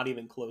to not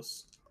even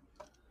close.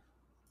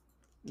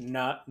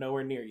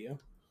 Nowhere near you.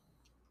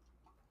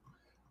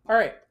 All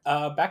right,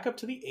 back up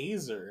to the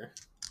Azer.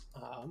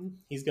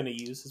 He's going to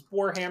use his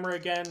Warhammer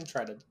again,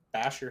 try to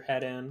bash your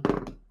head in.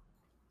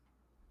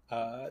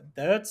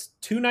 That's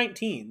 2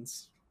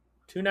 19s.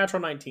 2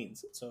 natural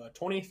 19s. So a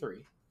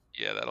 23.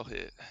 Yeah, that'll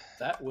hit.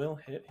 That will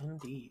hit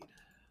indeed.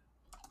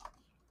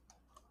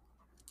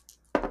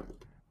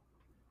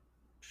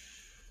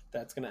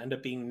 That's going to end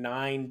up being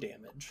 9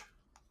 damage.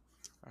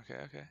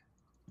 Okay.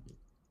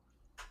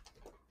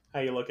 How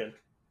you looking?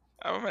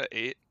 I'm at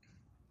 8.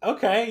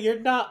 Okay,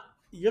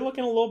 you're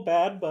looking a little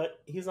bad,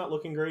 but he's not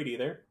looking great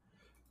either.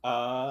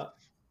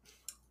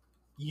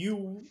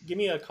 You give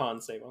me a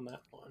con save on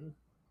that one.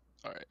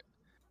 All right.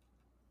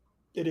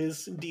 It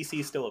is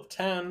DC still of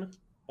 10,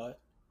 but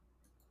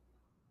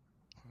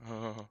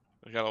Oh,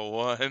 I got a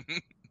 1.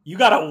 you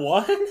got a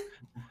 1?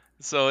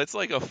 So it's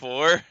like a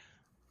 4.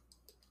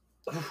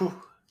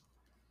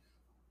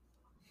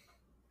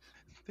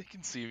 They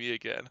can see me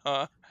again,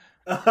 huh?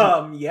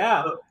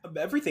 Yeah,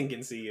 everything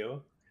can see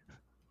you.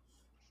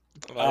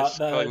 I just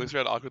kind of looks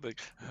around awkward, like.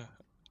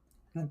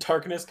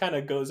 Darkness kind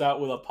of goes out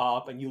with a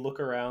pop, and you look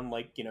around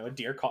like, a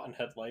deer caught in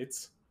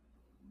headlights.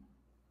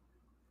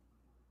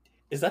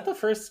 Is that the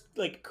first,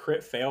 like,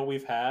 crit fail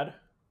we've had?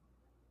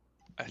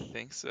 I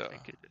think so. I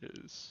think it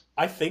is.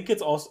 I think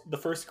it's also the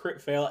first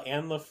crit fail,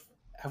 and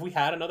have we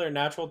had another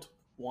natural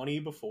 20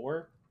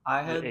 before?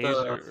 I had The the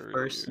Azer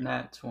first earlier.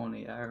 nat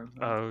 20, I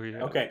remember. Oh,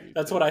 yeah. Okay,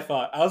 that's what I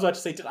thought. I was about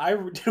to say, did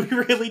we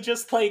really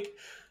just, like,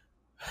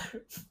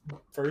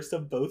 first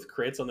of both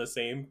crits on the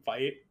same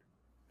fight?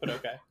 But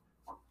okay.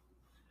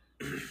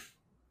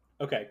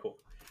 Okay, cool.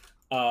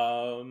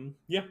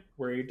 Yeah,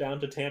 we're down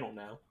to Tannel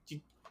now.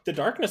 The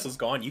darkness is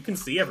gone. You can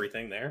see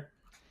everything there.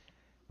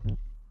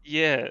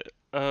 Yeah.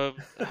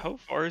 How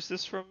far is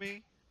this from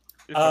me?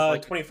 If I'm,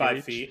 like, 25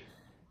 cage? feet.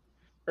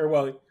 Or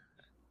well,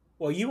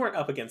 you weren't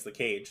up against the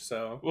cage,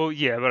 so. Well,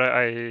 yeah, but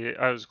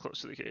I was close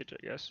to the cage,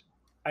 I guess.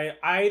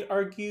 I'd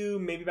argue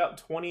maybe about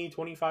 20,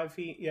 25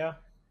 feet. Yeah.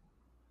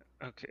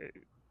 Okay,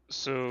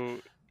 so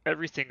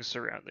everything's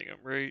surrounding him,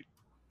 right?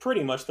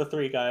 Pretty much the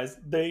 3 guys.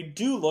 They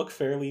do look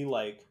fairly,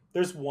 like,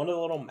 there's one of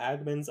the little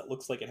magmins that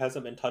looks like it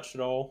hasn't been touched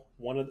at all.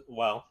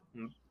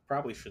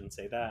 Probably shouldn't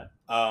say that.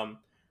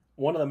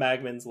 One of the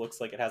magmins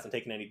looks like it hasn't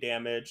taken any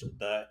damage.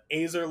 The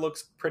Azer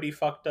looks pretty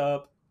fucked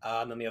up.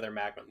 And then the other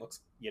magmin looks,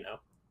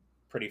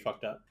 pretty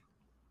fucked up.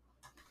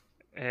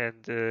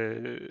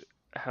 And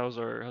how's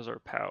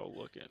our pal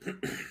looking?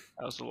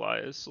 How's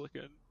Elias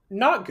looking?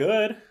 Not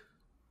good.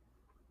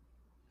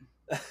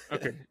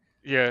 Okay.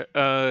 Yeah.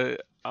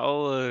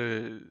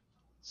 I'll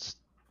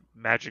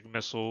magic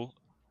missile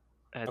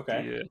at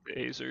Okay. the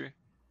Azer.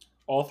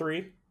 All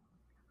 3?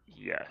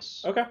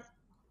 Yes. Okay.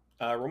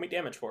 Roll me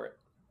damage for it.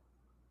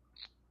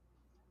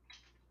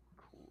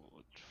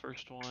 Cool.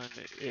 First one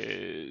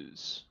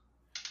is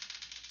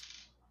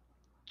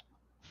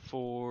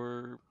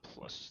 4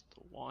 plus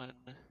the 1,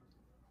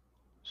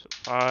 so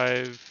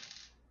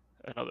 5.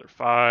 Another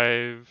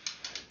 5.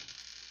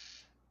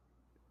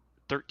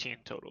 13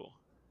 total.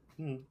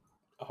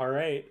 All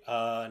right,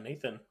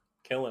 Nathan,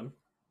 kill him.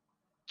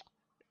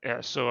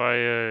 Yeah, so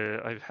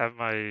I have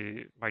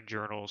my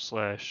journal /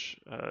 spellbook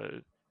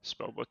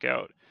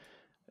out,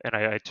 and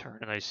I turn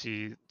and I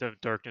see the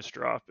darkness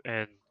drop,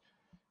 and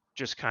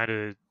just kind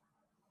of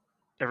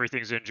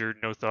everything's injured,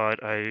 no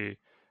thought. I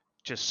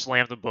just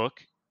slam the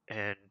book,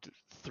 and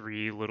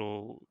 3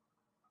 little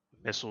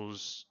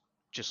missiles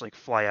just like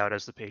fly out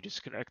as the pages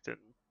connect and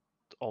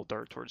all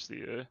dart towards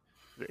the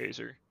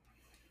Azer.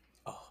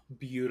 Oh,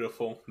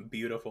 beautiful,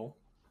 beautiful.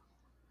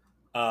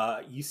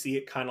 You see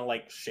it kind of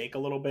like shake a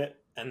little bit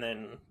and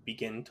then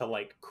begin to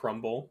like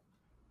crumble.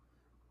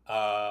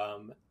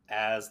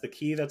 As the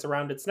key that's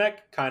around its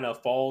neck kind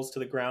of falls to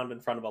the ground in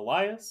front of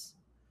Elias.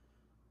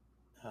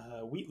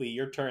 Wheatley,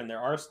 your turn. There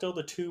are still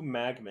the 2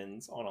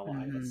 Magmans on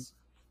Elias.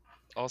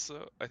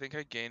 Also, I think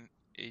I gain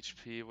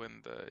HP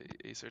when the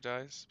Acer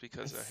dies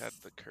because I had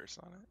the curse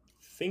on it.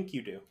 Think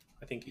you do.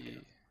 I think you do.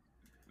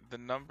 The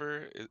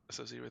number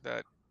associated with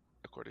that,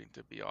 according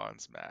to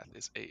Beyond's math,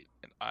 is 8,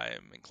 and I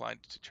am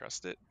inclined to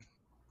trust it.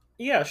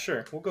 Yeah,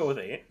 sure. We'll go with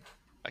 8.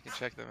 I can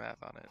check the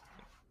math on it.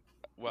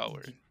 Well,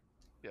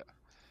 yeah.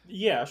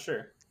 Yeah,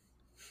 sure.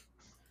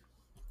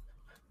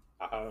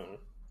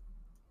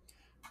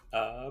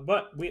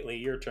 But Wheatley,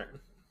 your turn.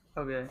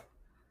 Okay.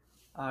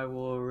 I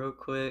will real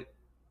quick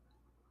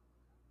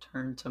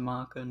turn to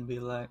Maka and be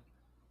like,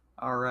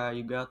 alright,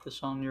 you got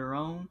this on your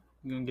own?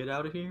 You gonna get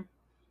out of here?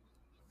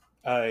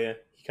 Yeah.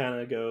 He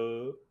kind of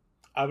go...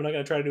 I'm not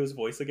going to try to do his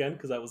voice again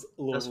because that was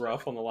a little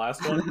rough on the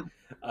last one.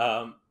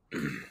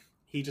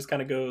 He just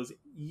kind of goes,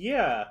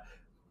 yeah,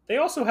 they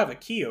also have a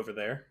key over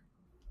there.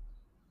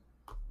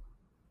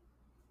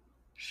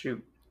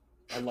 Shoot.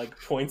 And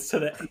points to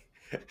the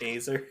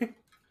Acer.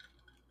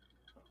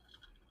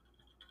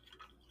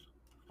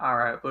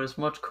 Alright, but it's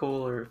much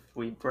cooler if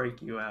we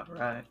break you out,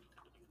 right?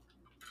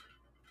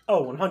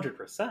 Oh,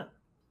 100%.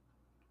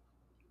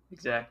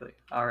 Exactly.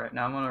 Alright,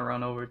 now I'm going to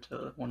run over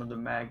to one of the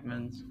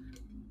Magmans.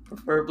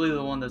 Preferably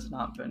the one that's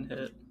not been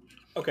hit.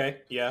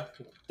 Okay, yeah.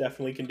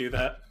 Definitely can do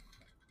that.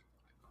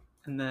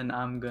 And then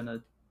I'm going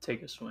to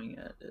take a swing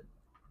at it.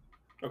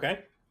 Okay.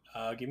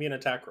 Give me an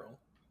attack roll.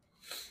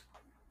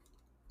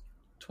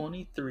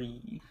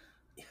 23.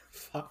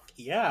 Fuck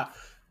yeah.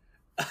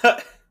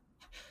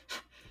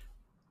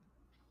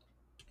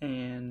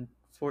 And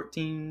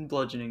 14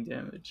 bludgeoning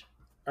damage.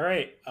 All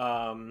right.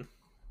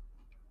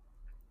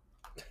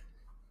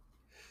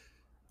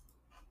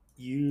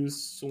 You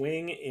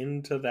swing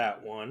into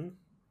that one.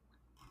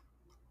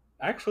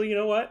 Actually, you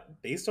know what?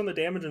 Based on the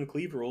damage and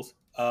cleave rules,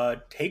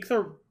 take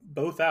them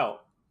both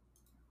out.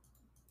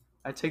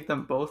 I take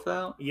them both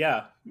out?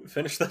 Yeah.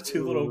 Finish the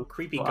 2 little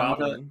creepy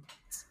goblins.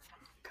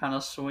 Kind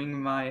of swing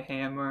my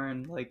hammer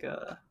and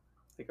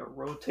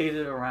rotate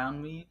it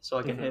around me so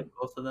I can hit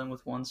both of them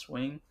with one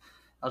swing.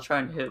 I'll try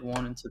and hit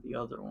one into the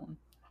other one.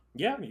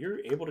 Yeah, you're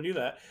able to do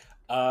that.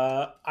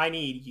 I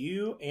need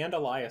you and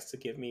Elias to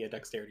give me a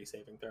dexterity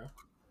saving throw.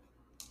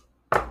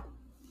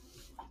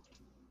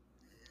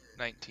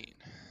 19.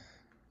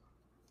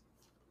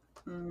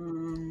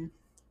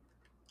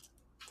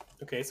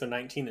 Okay, so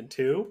 19 and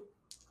 2.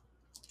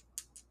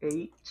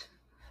 8.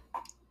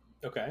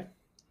 Okay.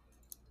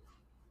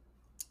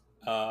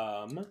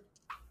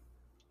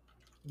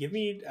 Give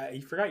me...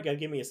 you forgot you gotta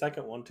give me a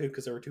second one, too,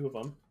 because there were 2 of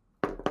them.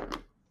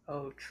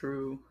 Oh,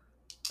 true.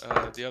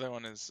 The other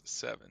one is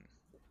 7.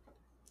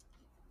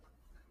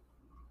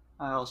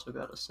 I also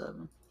got a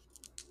 7.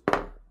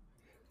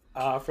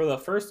 For the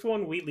first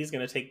one, Wheatley's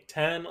going to take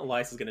 10,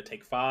 Elias is going to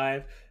take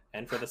 5,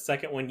 and for the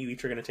second one, you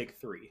each are going to take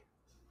 3.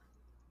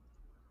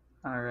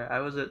 Alright, I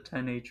was at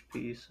 10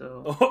 HP,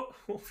 so...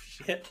 Oh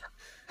shit.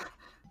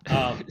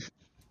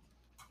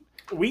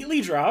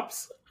 Wheatley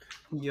drops.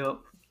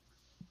 Yup.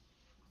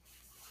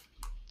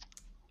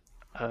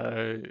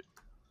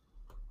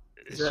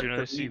 Is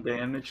that 3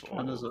 damage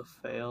count as a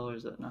fail, or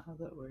is that not how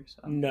that works?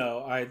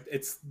 No,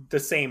 it's the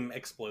same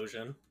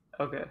explosion.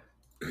 Okay.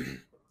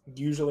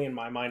 Usually in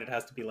my mind it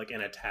has to be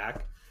an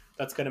attack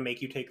that's going to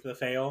make you take the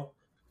fail.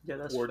 Yeah,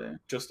 that's or fair.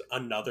 Just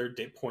another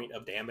point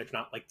of damage,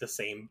 not the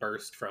same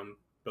burst from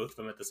both of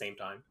them at the same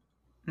time.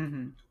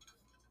 Mm-hmm.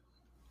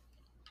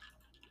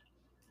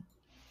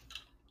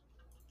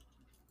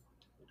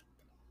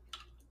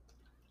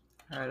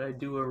 Alright, I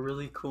do a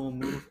really cool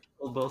move,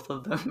 kill both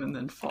of them, and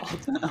then fall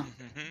down.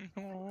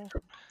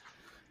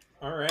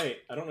 Alright,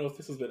 I don't know if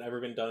this has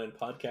ever been done in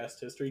podcast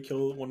history.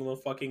 Kill one of the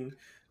fucking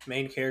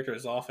main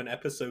characters off in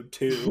episode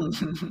 2.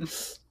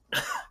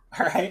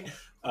 Alright,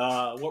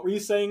 what were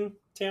you saying,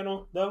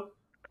 Tano, though?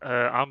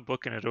 I'm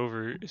booking it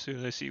over as soon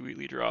as I see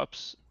Wheatley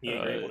drops.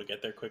 Yeah, you're able to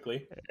get there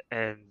quickly.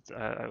 And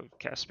I would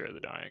cast Spare the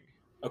Dying.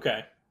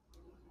 Okay.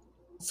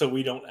 So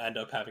we don't end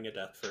up having a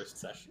death first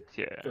session.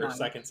 Yeah. For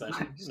second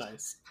session.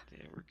 Nice.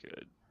 Yeah, we're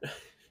good.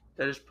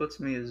 That just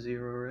puts me at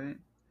 0, right?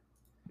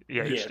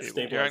 Yeah, you're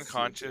stable. You're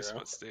unconscious,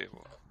 but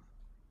stable.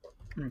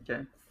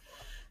 Okay.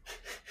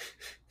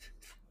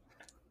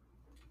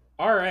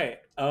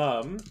 Alright.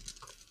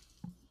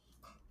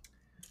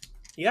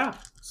 Yeah.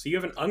 So you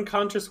have an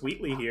unconscious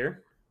Wheatley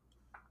here.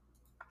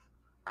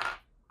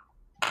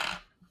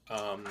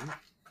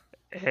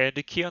 And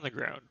a key on the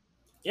ground.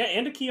 Yeah,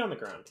 and a key on the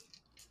ground.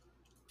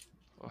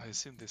 Well, I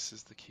assume this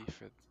is the key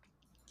for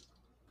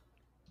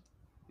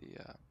the...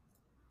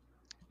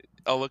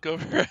 I'll look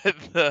over at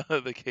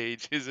the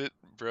cage. Is it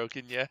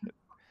broken yet?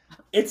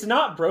 It's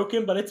not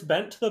broken, but it's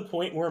bent to the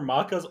point where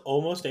Maka's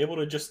almost able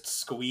to just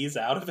squeeze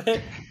out of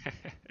it.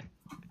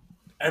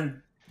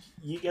 And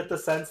you get the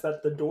sense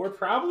that the door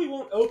probably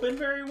won't open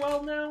very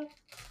well now.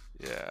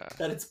 Yeah.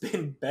 That it's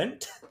been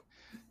bent.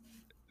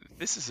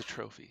 This is a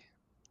trophy.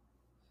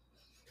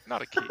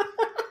 Not a key.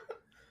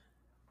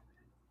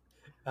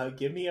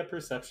 Give me a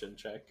perception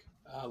check,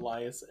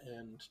 Elias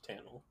and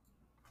Tannel.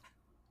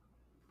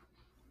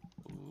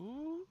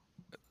 Ooh.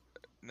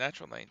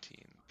 Natural 19.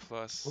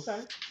 plus Okay.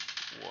 1,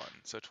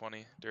 so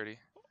 20 dirty.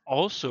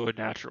 Also a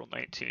natural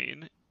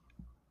 19.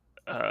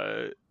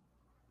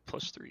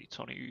 Plus 3,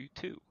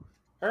 22.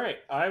 All right,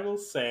 I will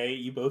say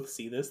you both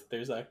see this.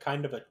 There's a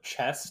kind of a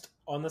chest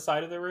on the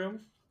side of the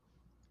room,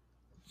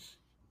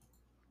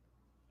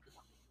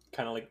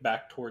 kind of like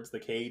back towards the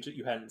cage that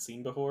you hadn't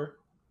seen before.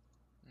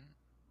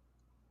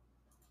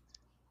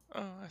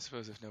 Oh, I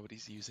suppose if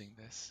nobody's using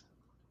this.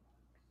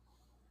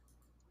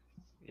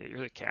 Yeah, you're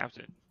the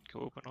captain. Go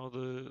open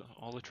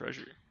all the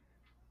treasure.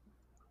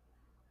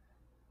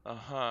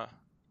 Uh-huh.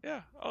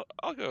 Yeah,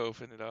 I'll go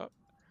open it up.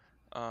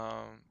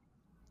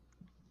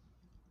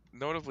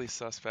 Notably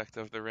suspect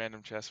of the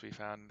random chest we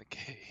found in the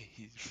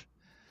cave.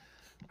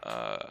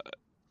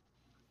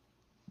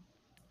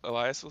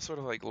 Elias will sort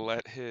of like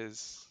let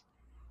his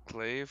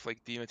glaive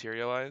like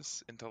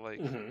dematerialize into like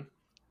it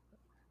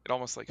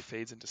almost like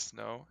fades into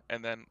snow,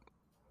 and then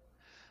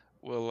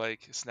will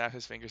like snap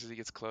his fingers as he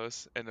gets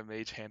close, and the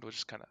mage hand will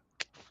just kind of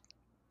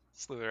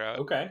slither out.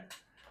 Okay.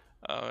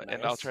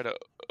 And I'll try to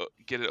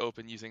get it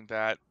open using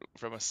that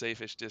from a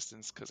safe-ish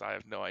distance, because I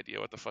have no idea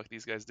what the fuck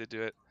these guys did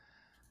to it.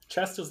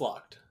 Chest is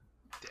locked.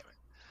 Damn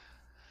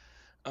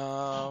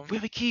it. We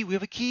have a key. We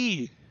have a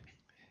key.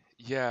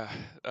 Yeah.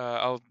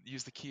 I'll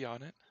use the key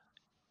on it.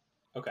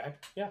 Okay.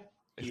 Yeah.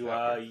 If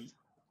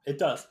it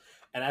does.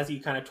 And as you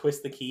kind of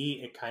twist the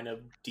key, it kind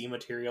of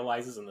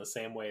dematerializes in the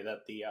same way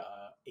that the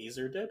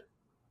Azer did.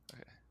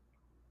 Okay.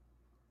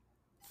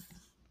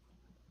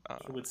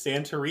 It would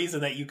stand to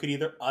reason that you could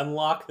either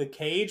unlock the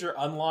cage or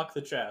unlock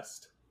the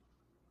chest.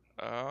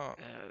 Oh.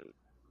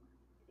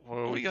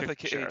 Well, we got the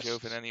cage chest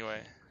open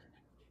anyway.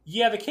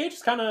 Yeah, the cage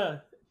is kind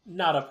of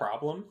not a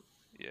problem.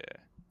 Yeah.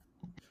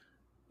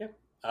 Yep.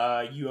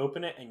 You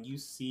open it and you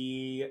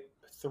see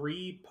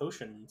 3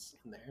 potions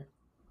in there.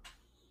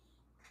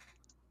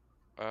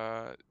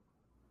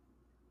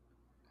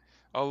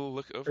 I'll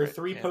look over Or it.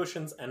 3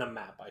 potions and a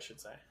map, I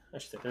should say.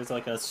 There's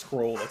like a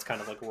scroll that's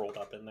kind of like rolled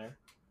up in there.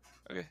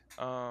 Okay.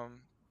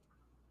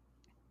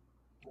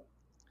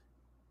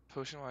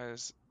 Potion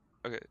wise,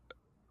 okay.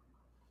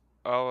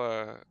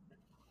 I'll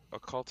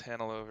call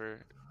Tannel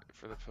over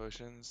for the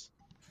potions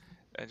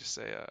and just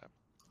say,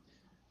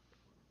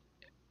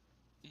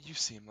 you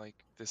seem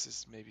like this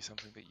is maybe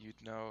something that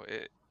you'd know.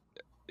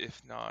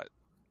 If not,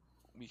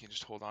 we can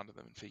just hold on to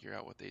them and figure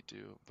out what they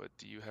do. But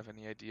do you have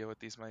any idea what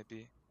these might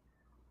be?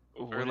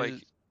 Or like,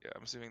 yeah,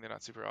 I'm assuming they're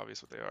not super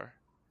obvious what they are.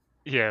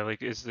 Yeah,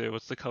 like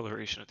what's the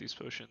coloration of these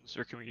potions,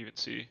 or can we even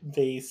see?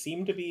 They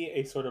seem to be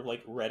a sort of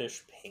like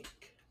reddish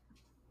pink.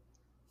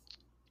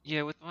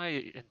 Yeah, with my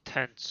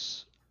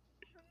intense,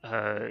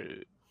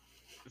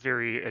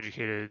 very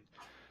educated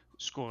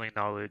schooling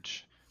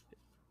knowledge,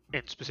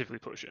 and specifically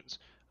potions,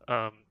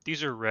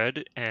 these are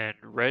red, and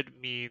red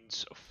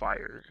means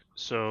fire.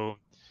 So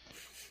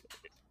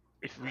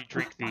if we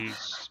drink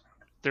these,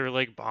 they're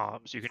like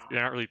bombs. They're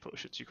not really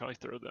potions. You can only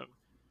throw them.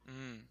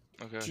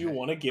 Okay. Do you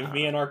want to give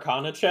me an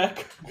Arcana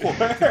check? Or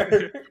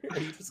are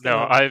you just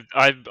No, gonna...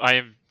 I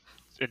am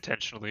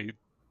intentionally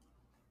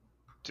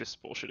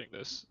just bullshitting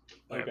this.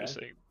 Okay. I'm just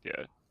saying,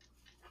 yeah.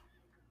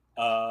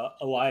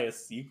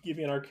 Elias, you can give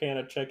me an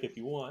Arcana check if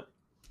you want.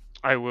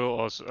 I will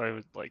also. I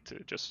would like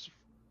to just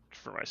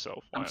for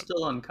myself. I'm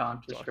still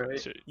unconscious,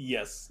 right? Shit.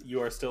 Yes,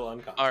 you are still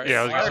unconscious. All right.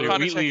 Yeah, I was gonna say,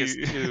 Arcana check Wheatley... is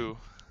 2.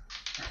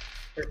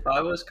 If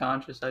I was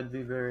conscious, I'd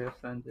be very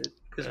offended.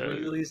 Because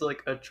Wheatley's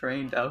like a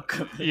trained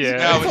alchemist. Yeah.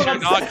 No, but you're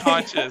not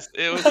conscious.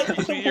 It was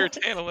you're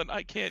Tannel and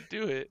I can't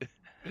do it.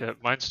 Yeah,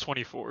 mine's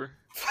 24.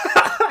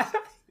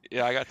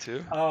 Yeah, I got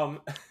 2.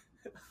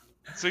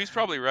 So he's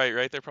probably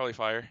right? They're probably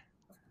fire.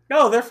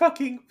 No, they're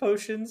fucking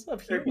potions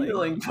of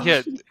healing.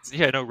 Potions.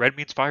 Yeah, no, red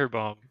means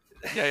firebomb.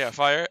 Yeah,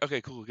 fire.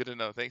 Okay, cool. Good to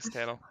know. Thanks,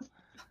 Tannel.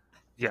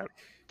 Yeah.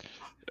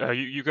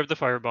 You grab the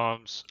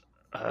firebombs.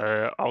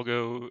 I'll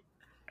go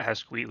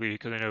ask Wheatley,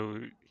 because I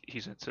know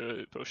he's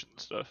into potion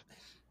stuff.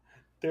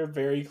 They're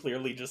very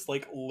clearly just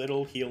like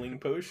little healing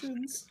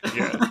potions.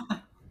 Yeah.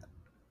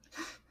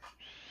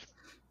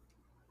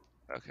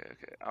 Okay.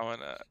 I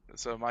wanna.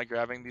 So am I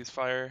grabbing these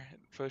fire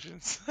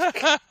potions?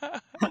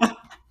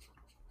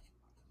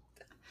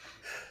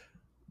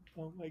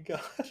 Oh my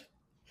god.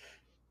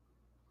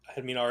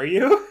 I mean, are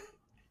you?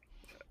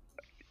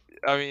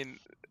 I mean,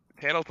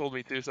 Tannel told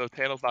me to, so if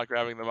Tannel's not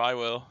grabbing them, I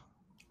will.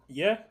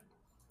 Yeah.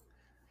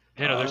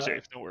 Yeah, no, they're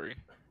safe. Don't worry.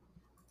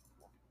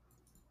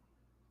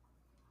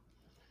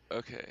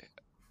 Okay.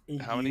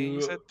 How many?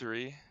 You said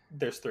 3?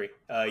 There's 3.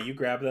 You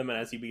grab them, and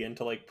as you begin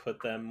to like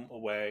put them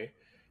away,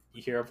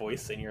 you hear a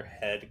voice in your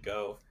head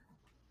go,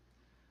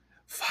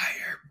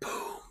 "Fire,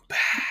 boom,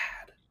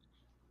 bad."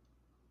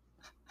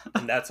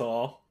 And that's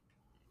all.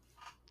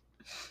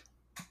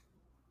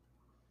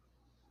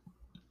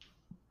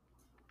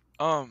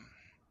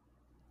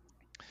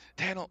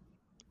 Tannel,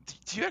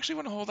 do you actually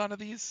want to hold on to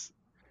these?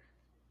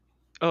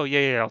 Oh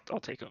yeah, I'll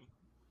take them.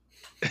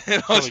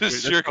 And I'll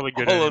just jerk all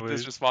of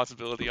this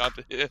responsibility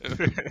onto him.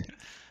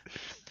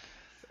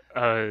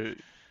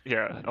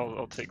 Yeah,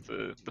 I'll take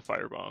the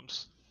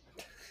firebombs.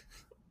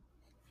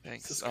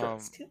 Thanks.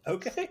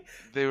 Okay.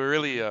 They were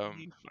really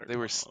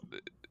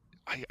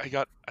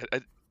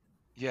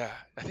Yeah,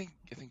 I think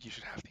you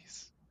should have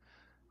these.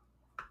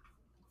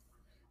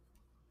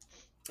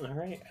 All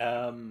right.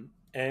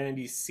 And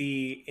you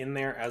see in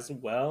there as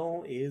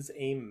well is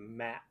a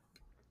map.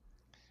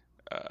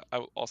 I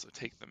will also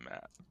take the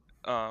map.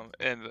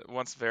 And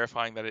once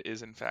verifying that it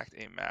is in fact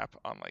a map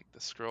on like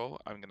the scroll,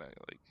 I'm gonna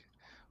like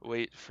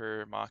wait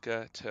for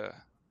Maka to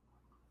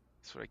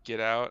sort of get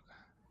out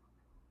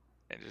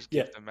and just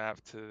give the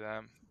map to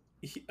them.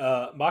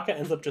 Maka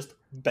ends up just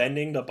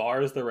bending the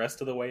bars the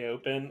rest of the way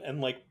open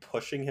and like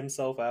pushing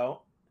himself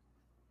out,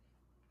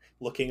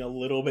 looking a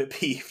little bit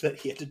peeved that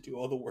he had to do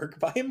all the work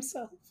by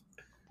himself.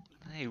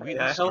 Hey,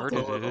 Wheatley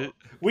started it.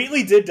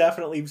 Wheatley did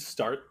definitely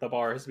start the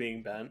bars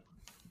being bent.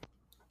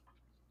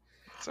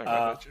 Sorry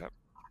about that,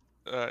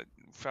 chap.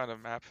 Found a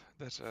map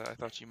that I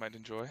thought you might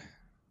enjoy.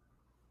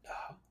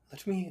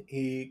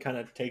 He kind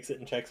of takes it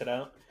and checks it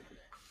out,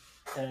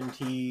 and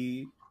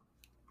he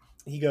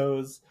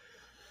goes,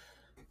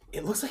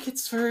 "It looks like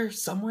it's for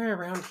somewhere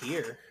around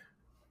here.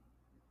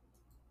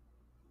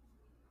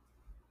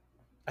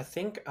 I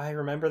think I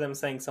remember them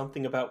saying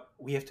something about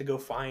we have to go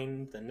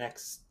find the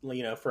next,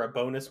 for a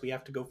bonus we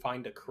have to go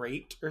find a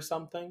crate or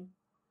something.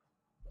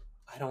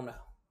 I don't know."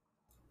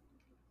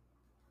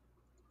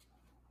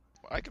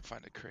 Well, I could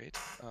find a crate.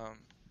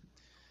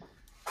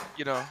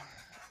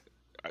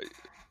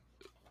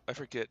 I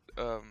forget.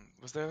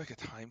 Was there like a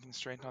time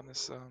constraint on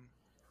this?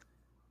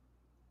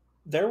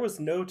 There was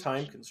no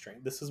time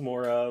constraint. This is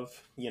more of,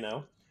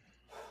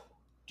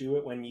 do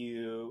it when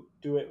you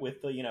do it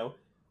with the,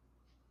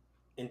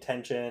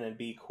 intention and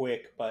be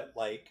quick, but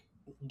like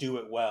do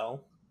it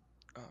well.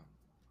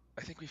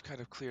 I think we've kind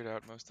of cleared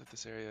out most of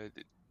this area.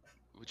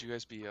 Would you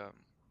guys be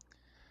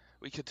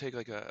we could take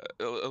like a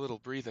little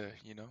breather,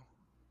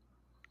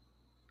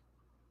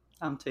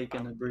 I'm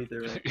taking a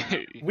breather right now.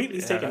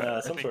 Wheatley's taking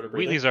some sort of breather.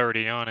 Wheatley's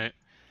already on it.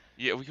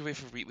 Yeah, we can wait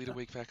for Wheatley to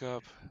wake back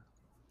up.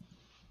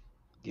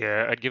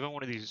 Yeah, I'd give him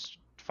one of these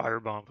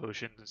firebomb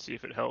potions and see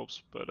if it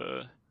helps, but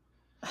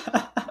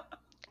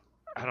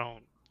I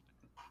don't.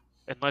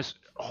 Unless,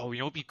 you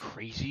know what'd be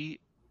crazy?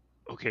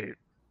 Okay,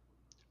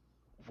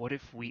 what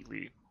if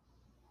Wheatley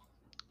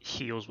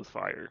heals with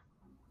fire?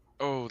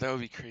 Oh, that would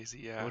be crazy.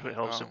 Yeah. What if it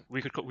helps him?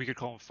 We could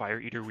call him Fire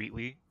Eater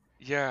Wheatley.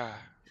 Yeah.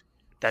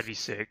 That'd be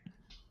sick.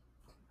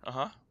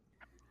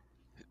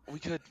 We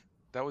could.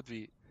 That would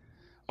be.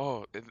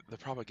 Oh, the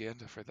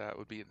propaganda for that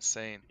would be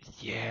insane.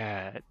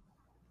 Yeah.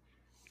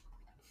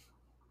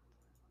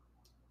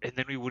 And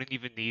then we wouldn't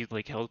even need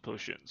like health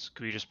potions.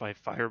 Could we just buy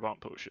firebomb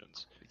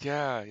potions?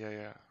 Yeah.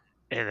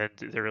 And then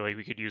they were like,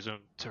 we could use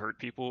them to hurt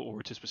people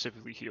or to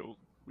specifically heal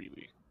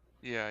Wheatley.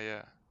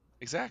 Yeah.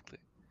 Exactly.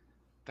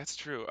 That's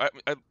true.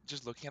 I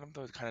just looking at him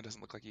though, it kind of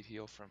doesn't look like he'd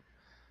heal from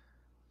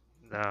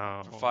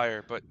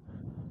fire, but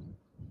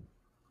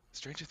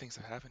stranger things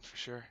have happened for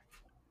sure.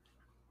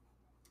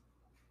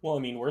 Well, I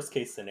mean, worst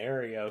case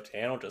scenario,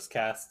 Tano just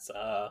casts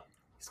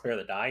Spare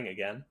the Dying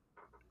again.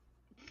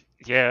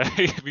 Yeah,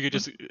 we could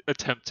just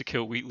attempt to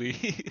kill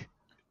Wheatley.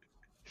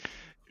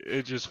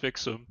 It just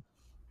fix him.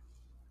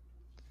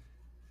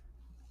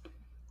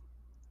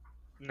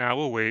 Nah,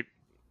 we'll wait.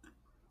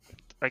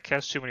 I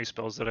cast too many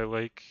spells that I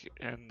like,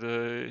 and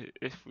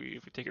if we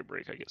take a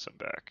break, I get some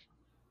back.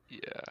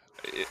 Yeah,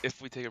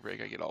 if we take a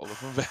break, I get all of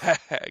them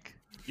back.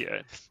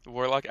 Yeah. The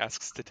Warlock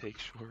asks to take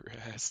short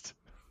rest.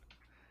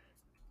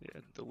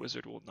 Yeah, the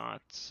Wizard will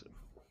not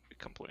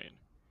complain.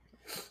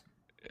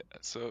 Yeah,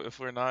 so if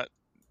we're not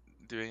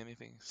doing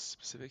anything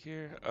specific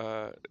here,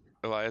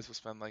 Elias will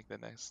spend like the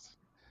next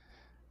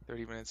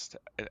 30 minutes to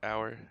an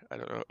hour. I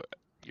don't know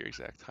your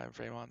exact time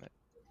frame on it,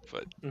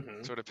 but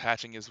sort of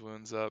patching his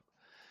wounds up.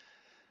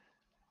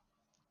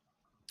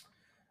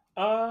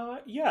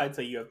 Yeah, I'd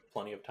say you have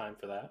plenty of time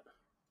for that.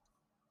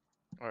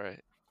 All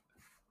right.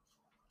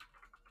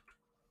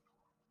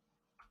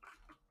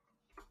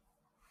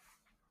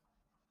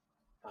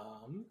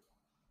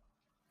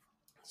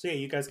 So yeah,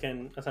 you guys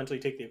can essentially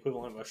take the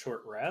equivalent of a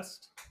short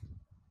rest.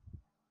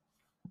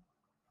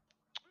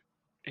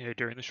 Yeah,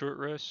 during the short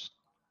rest,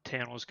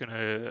 Tan was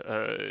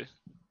gonna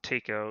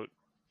take out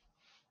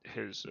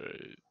his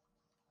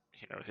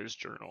his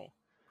journal,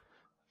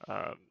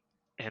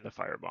 and the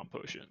firebomb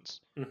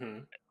potions,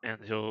 and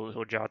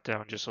he'll jot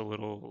down just a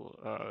little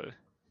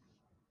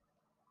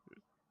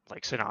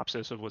like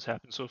synopsis of what's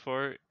happened so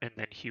far, and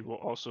then he will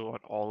also on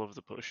all of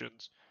the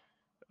potions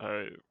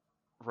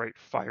write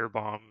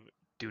firebomb,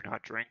 do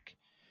not drink,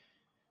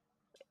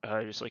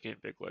 just like in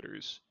big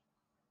letters.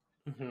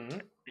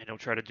 And he'll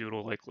try to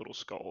doodle like little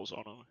skulls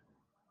on them.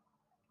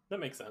 That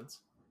makes sense.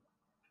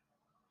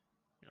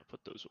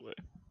 Put those away.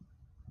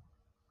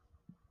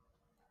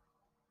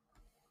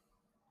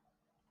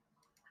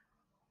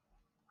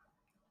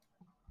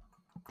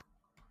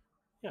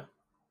 Yeah.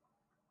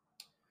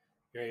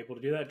 You're able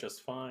to do that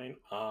just fine.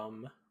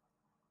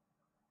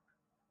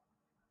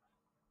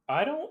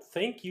 I don't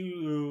think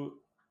you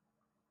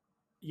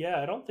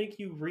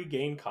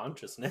regain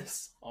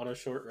consciousness on a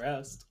short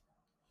rest.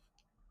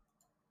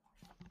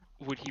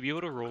 Would he be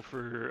able to roll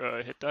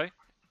for hit die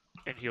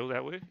and heal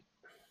that way?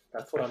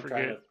 That's what I'm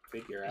trying to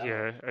figure out.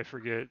 Yeah, I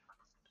forget.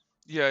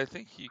 Yeah, I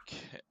think you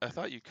can. I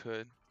thought you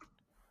could.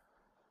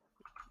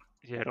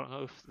 Yeah, I don't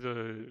know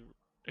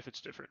if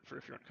it's different for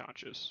if you're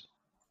unconscious.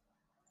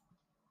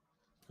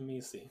 Let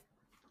me see.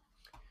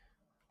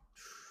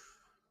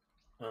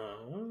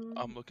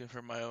 I'm looking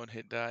for my own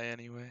hit die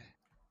anyway.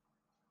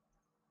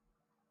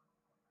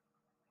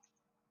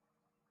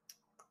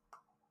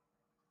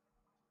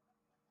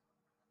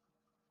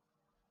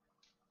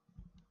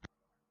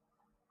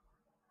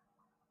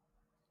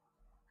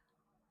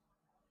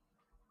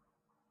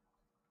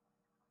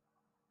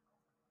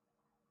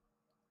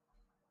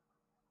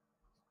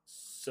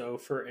 So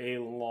for a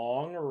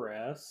long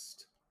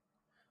rest,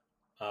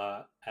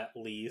 at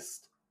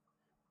least,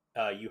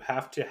 you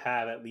have to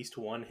have at least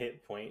one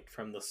hit point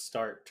from the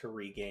start to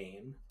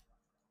regain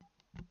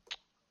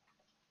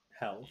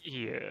health.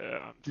 Yeah,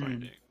 I'm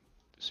finding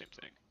the same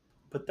thing.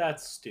 But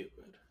that's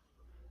stupid.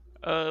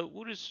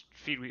 We'll just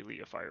feed Wheatley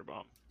a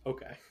firebomb.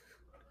 Okay.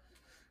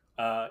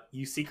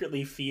 You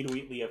secretly feed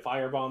Wheatley a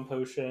firebomb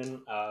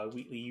potion.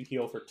 Wheatley, you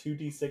heal for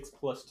 2d6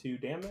 plus 2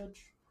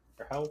 damage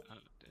or health. Damn.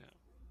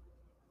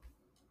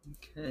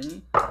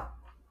 Okay.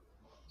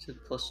 Is it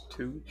plus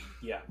 2?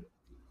 Yeah.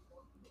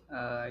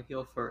 I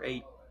heal for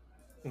 8.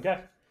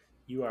 Okay.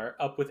 You are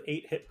up with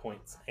 8 hit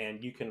points,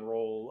 and you can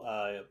roll,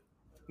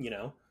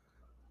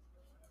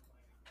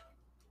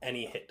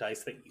 any hit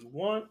dice that you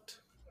want.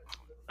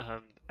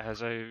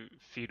 As I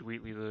feed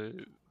Wheatley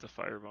the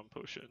firebomb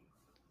potion,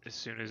 as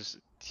soon as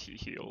he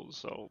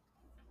heals, I'll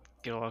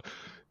get a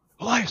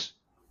Elias!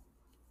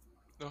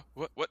 No,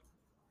 what?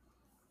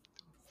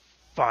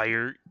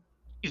 Fire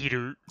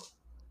Eater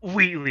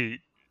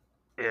Wheatley!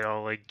 And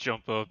I'll like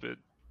jump up and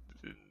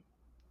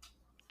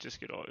just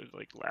get all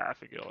like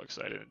laugh and get all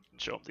excited and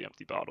show him the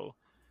empty bottle.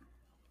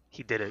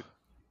 He did it.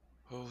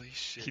 Holy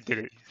shit! He did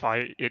it.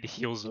 Fire! It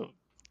heals him. Wow.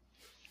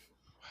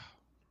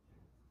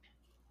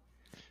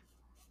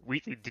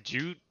 Wheatley, did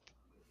you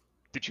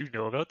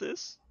know about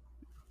this?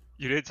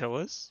 You didn't tell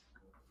us.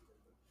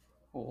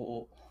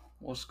 Oh,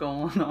 what's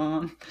going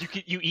on?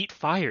 You eat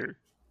fire.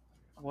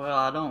 Well,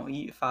 I don't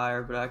eat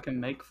fire, but I can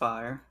make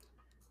fire.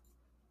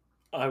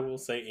 I will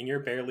say, in your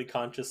barely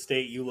conscious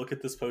state, you look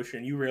at this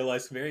potion, you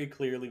realize very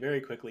clearly,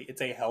 very quickly,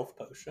 it's a health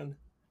potion.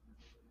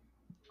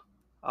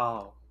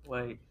 Oh,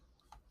 wait.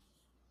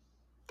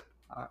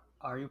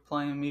 Are you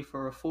playing me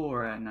for a fool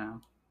right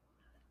now?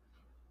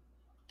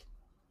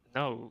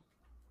 No.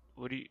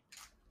 What do you...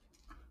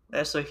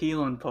 That's a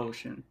healing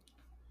potion.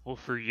 Well,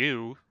 for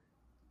you.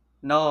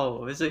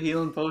 No, it's a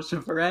healing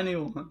potion for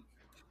anyone.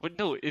 But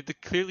no,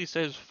 it clearly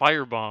says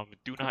firebomb.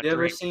 Do not drink.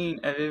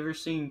 Have you ever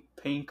seen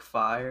pink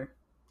fire?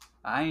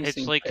 I ain't It's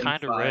seen like pink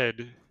kind of fire.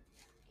 red.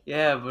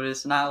 Yeah, but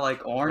it's not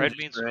like orange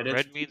red. It's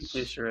red means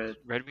pinkish red.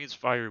 red means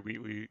fire,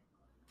 Wheatley.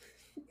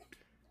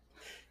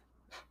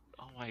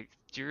 Oh my,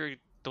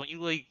 don't you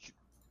like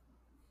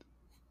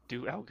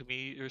do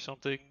alchemy or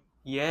something?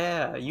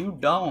 Yeah, you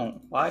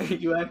don't. Why are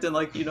you acting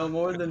like you know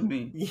more than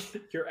me?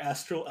 Your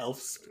astral elf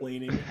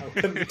splaining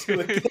alchemy to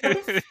a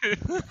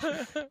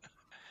gift.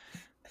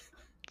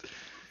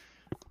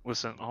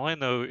 Listen, all I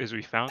know is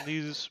we found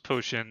these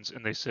potions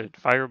and they said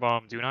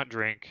firebomb, do not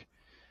drink.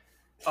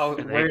 Oh,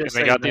 And where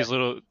they got these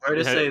little. Where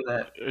to say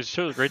that? It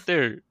shows right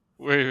there.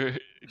 Where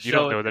you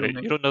don't know that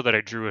you don't know that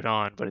I drew it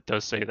on, but it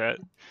does say that.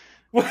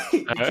 Wait,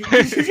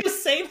 did you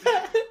just say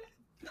that?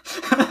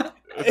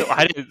 No,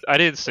 I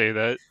didn't say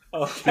that.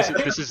 Okay.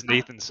 This is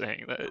Nathan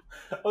saying that.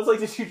 I was like,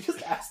 did you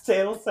just ask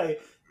Daniel say?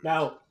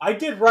 Now I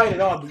did write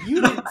it on, but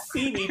you didn't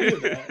see me do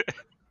that.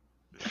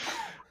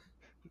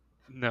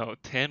 No,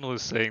 Tan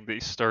was saying that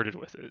he started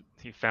with it.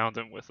 He found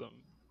them with them.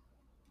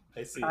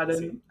 I see. I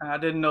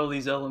didn't know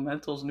these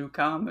elementals knew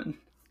common.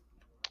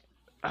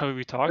 Oh,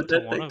 we talked to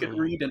one of them. They could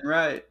read and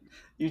write.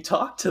 You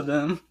talked to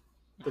them.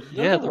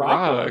 Yeah, the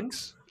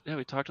rocks. Yeah,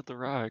 we talked to the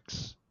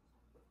rocks.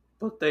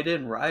 But they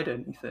didn't write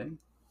anything.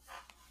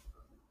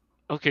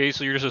 Okay,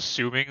 so you're just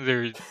assuming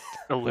they're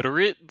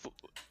illiterate?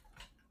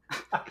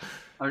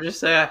 I'm just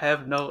saying I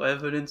have no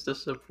evidence to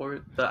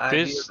support the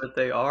idea that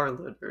they are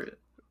literate.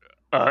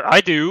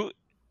 I do.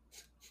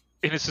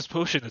 And it's this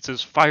potion that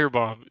says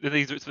firebomb.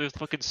 And they're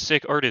fucking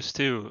sick artists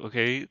too,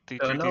 okay? They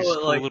drew these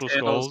cool little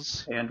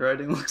skulls.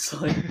 Handwriting looks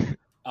like.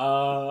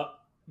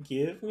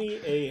 Give me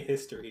a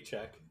history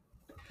check.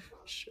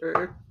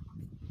 Sure.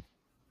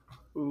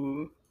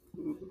 Ooh.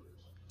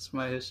 It's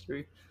my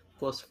history.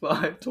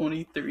 +5,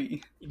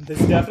 23. This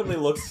definitely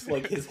looks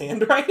like his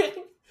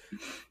handwriting.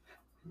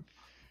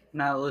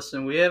 Now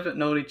listen, we haven't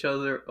known each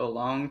other a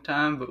long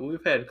time, but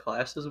we've had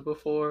classes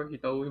before. You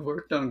know, we've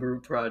worked on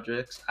group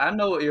projects. I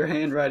know what your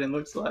handwriting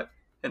looks like,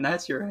 and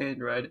that's your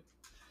handwriting.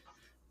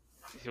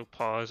 He'll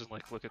pause and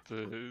like look at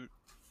the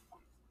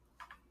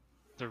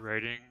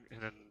writing,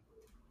 and then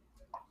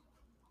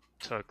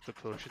tuck the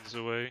potions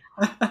away.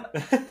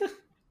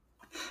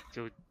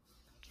 He'll,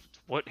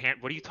 what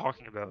are you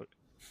talking about?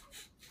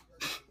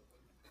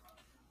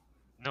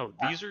 No,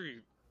 these are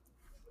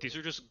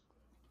just.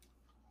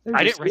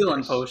 They're just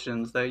healing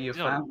potions that you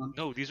found.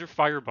 No, these are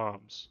fire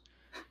bombs.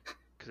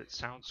 Because it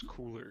sounds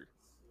cooler.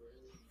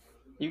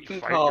 You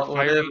can call it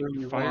whatever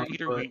you Fire want,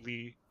 Eater but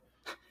Wheatley,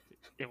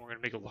 and we're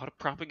gonna make a lot of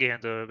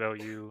propaganda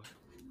about you.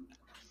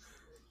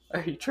 are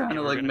you trying And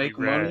to we're like gonna be make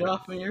money rad.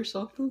 off me or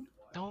something?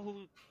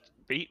 No,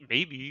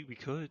 maybe we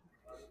could.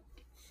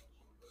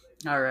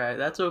 All right,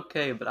 that's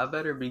okay, but I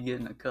better be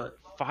getting a cut.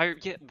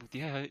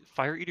 Yeah.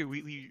 Fire Eater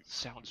Wheatley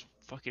sounds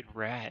fucking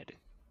rad.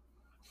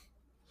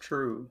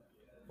 True.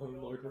 Oh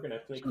Lord, we're gonna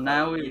have to make So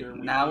Fire Eater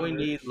now Wheatley we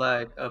need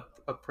merch. like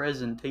a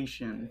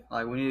presentation.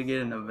 Like we need to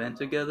get an event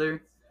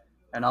together,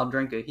 and I'll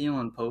drink a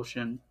healing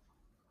potion,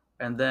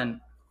 and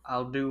then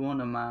I'll do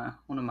one of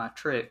my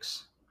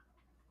tricks.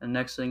 And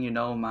next thing you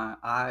know, my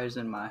eyes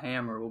and my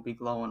hammer will be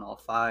glowing all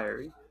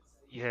fiery.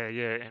 Yeah,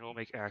 and we'll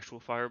make actual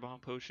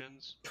firebomb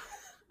potions.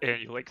 And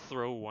you like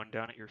throw one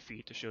down at your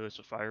feet to show that's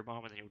a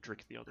firebomb, and then you'll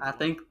drink the other I one.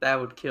 think that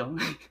would kill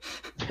me.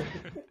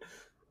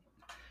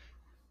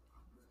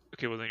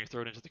 Okay, well then you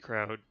throw it into the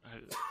crowd.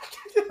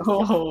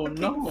 Oh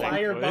no!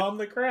 Firebomb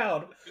the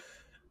crowd.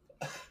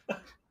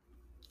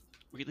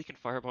 Wheatley can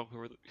firebomb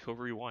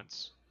whoever he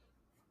wants.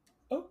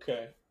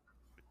 Okay.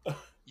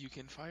 You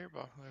can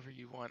fireball whoever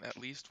you want at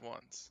least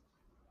once.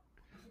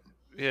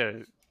 Yeah,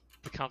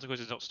 the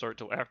consequences don't start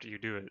till after you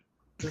do it.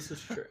 This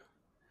is true.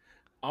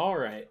 All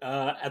right.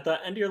 At the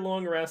end of your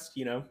long rest,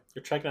 you're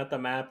checking out the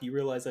map. You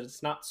realize that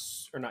it's not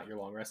your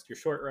long rest, your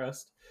short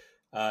rest.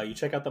 You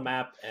check out the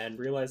map and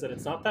realize that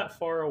it's not that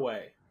far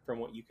away from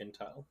what you can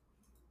tell.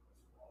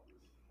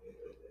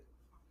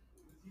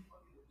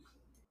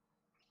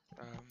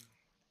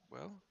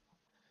 Well,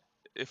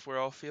 if we're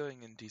all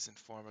feeling in decent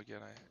form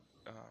again,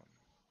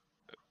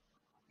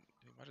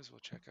 we might as well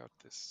check out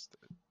this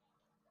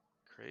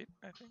crate,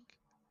 I think,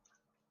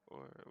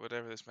 or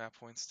whatever this map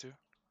points to.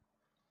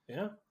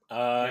 Yeah.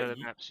 The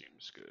map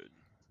seems good.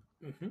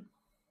 Mm-hmm.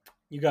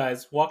 You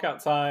guys walk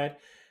outside,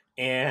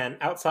 and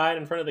outside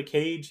in front of the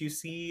cage, you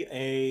see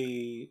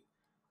a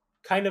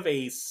kind of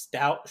a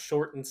stout,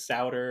 short and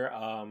stouter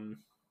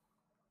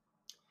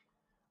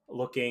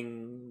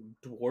looking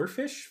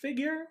dwarfish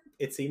figure.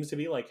 It seems to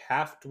be like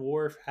half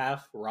dwarf,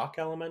 half rock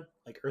element,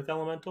 like earth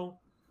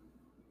elemental.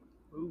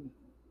 Ooh.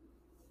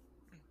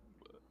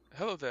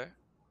 Hello there.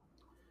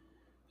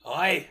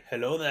 Hi,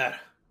 hello there.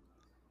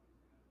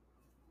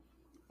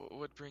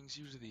 What brings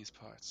you to these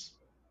parts?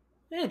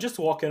 Yeah, just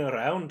walking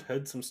around.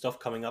 Heard some stuff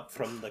coming up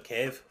from the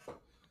cave.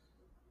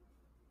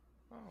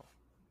 Oh.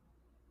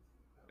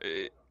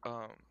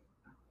 Are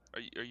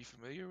you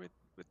familiar with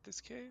this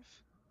cave?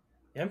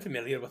 Yeah, I'm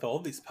familiar with all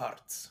these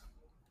parts.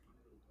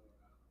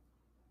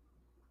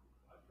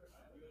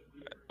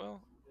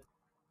 Well,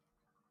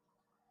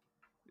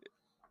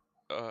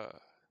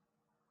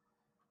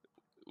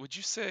 would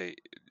you say,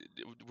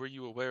 were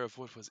you aware of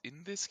what was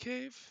in this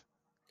cave?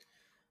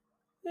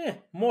 Yeah,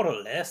 more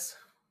or less.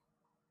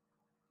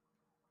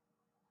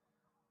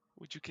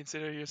 Would you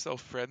consider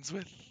yourself friends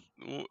with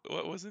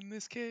what was in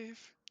this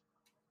cave?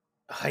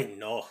 I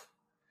know.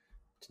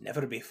 To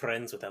never be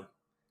friends with him.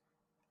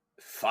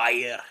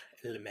 Fire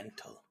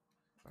elemental.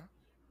 Huh?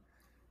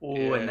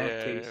 Oh, in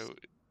that case,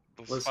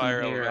 those listen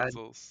fire here.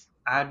 elementals.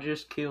 I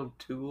just killed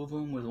 2 of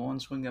them with one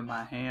swing of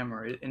my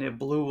hammer, and it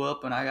blew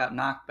up, and I got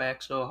knocked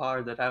back so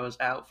hard that I was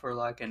out for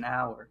like an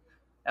hour.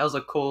 That was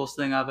the coolest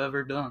thing I've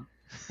ever done.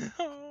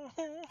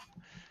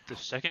 The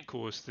second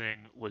coolest thing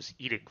was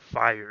eating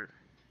fire.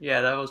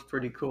 Yeah, that was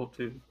pretty cool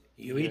too.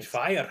 You eat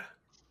fire?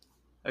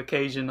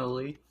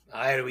 Occasionally.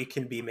 Aye, we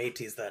can be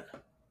mateys then.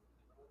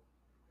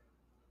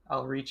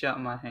 I'll reach out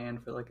my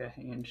hand for like a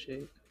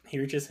handshake. He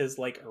reaches his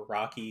like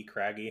rocky,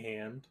 craggy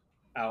hand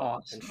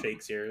out and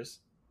shakes yours.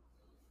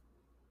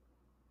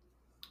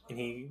 And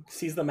he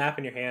sees the map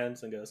in your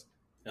hands and goes,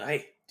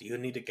 "Aye, do you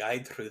need a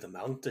guide through the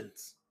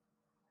mountains?"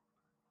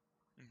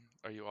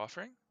 Are you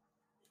offering?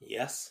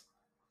 Yes.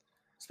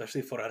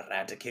 Especially for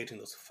eradicating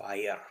those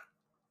fire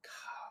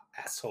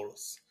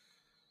assholes.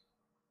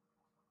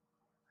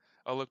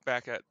 I'll look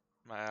back at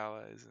my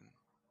allies and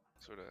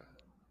sort of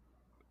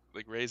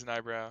like raise an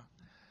eyebrow.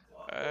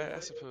 I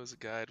suppose a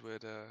guide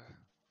would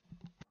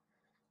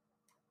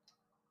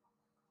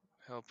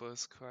help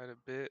us quite a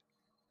bit.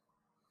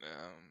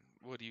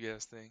 What do you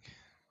guys think?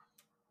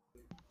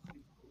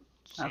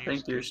 I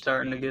think you're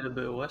starting to get a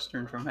bit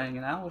Western from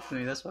hanging out with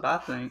me. That's what I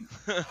think.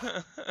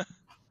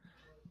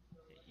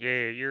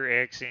 Yeah, your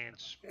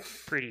accent's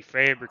pretty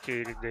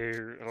fabricated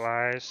there,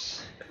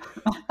 Elias.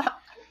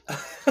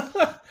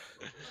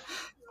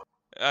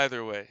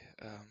 Either way,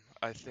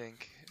 I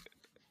think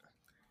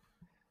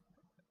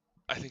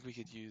we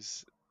could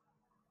use.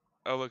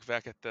 I'll look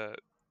back at the.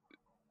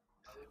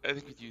 I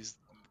think we'd use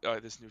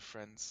this new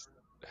friend's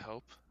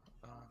help.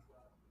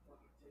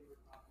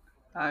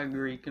 I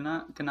agree. Can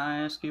I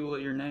ask you what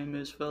your name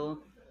is, fella?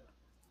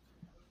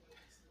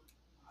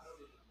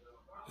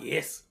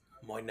 Yes,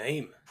 my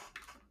name.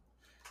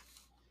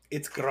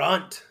 It's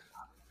Grant.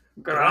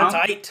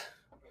 Grantite.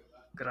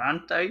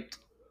 Grantite?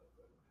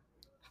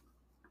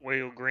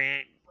 Well,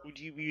 Grant, would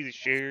you be the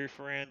sheriff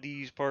around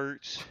these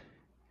parts?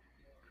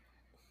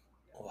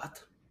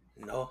 What?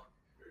 No,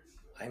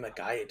 I'm a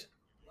guide.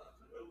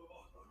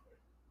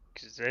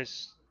 Because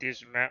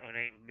this mountain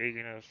ain't big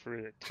enough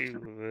for the two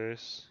of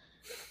us.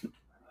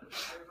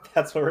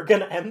 That's where we're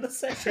gonna end the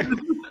session.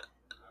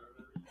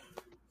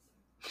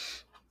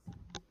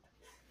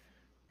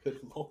 Good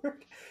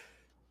lord.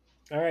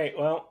 All right,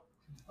 well,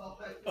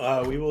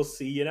 we will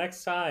see you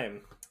next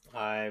time.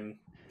 I'm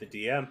the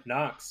DM,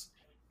 Knox.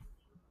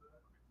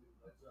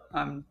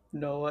 I'm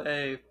Noah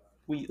A.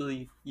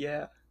 Wheatley,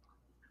 yeah.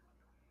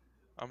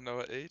 I'm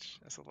Noah H.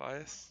 That's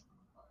Elias.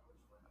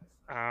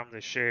 I'm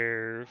the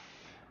sheriff.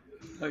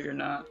 No, you're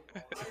not.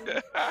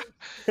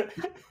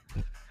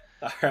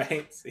 All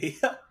right, see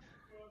ya.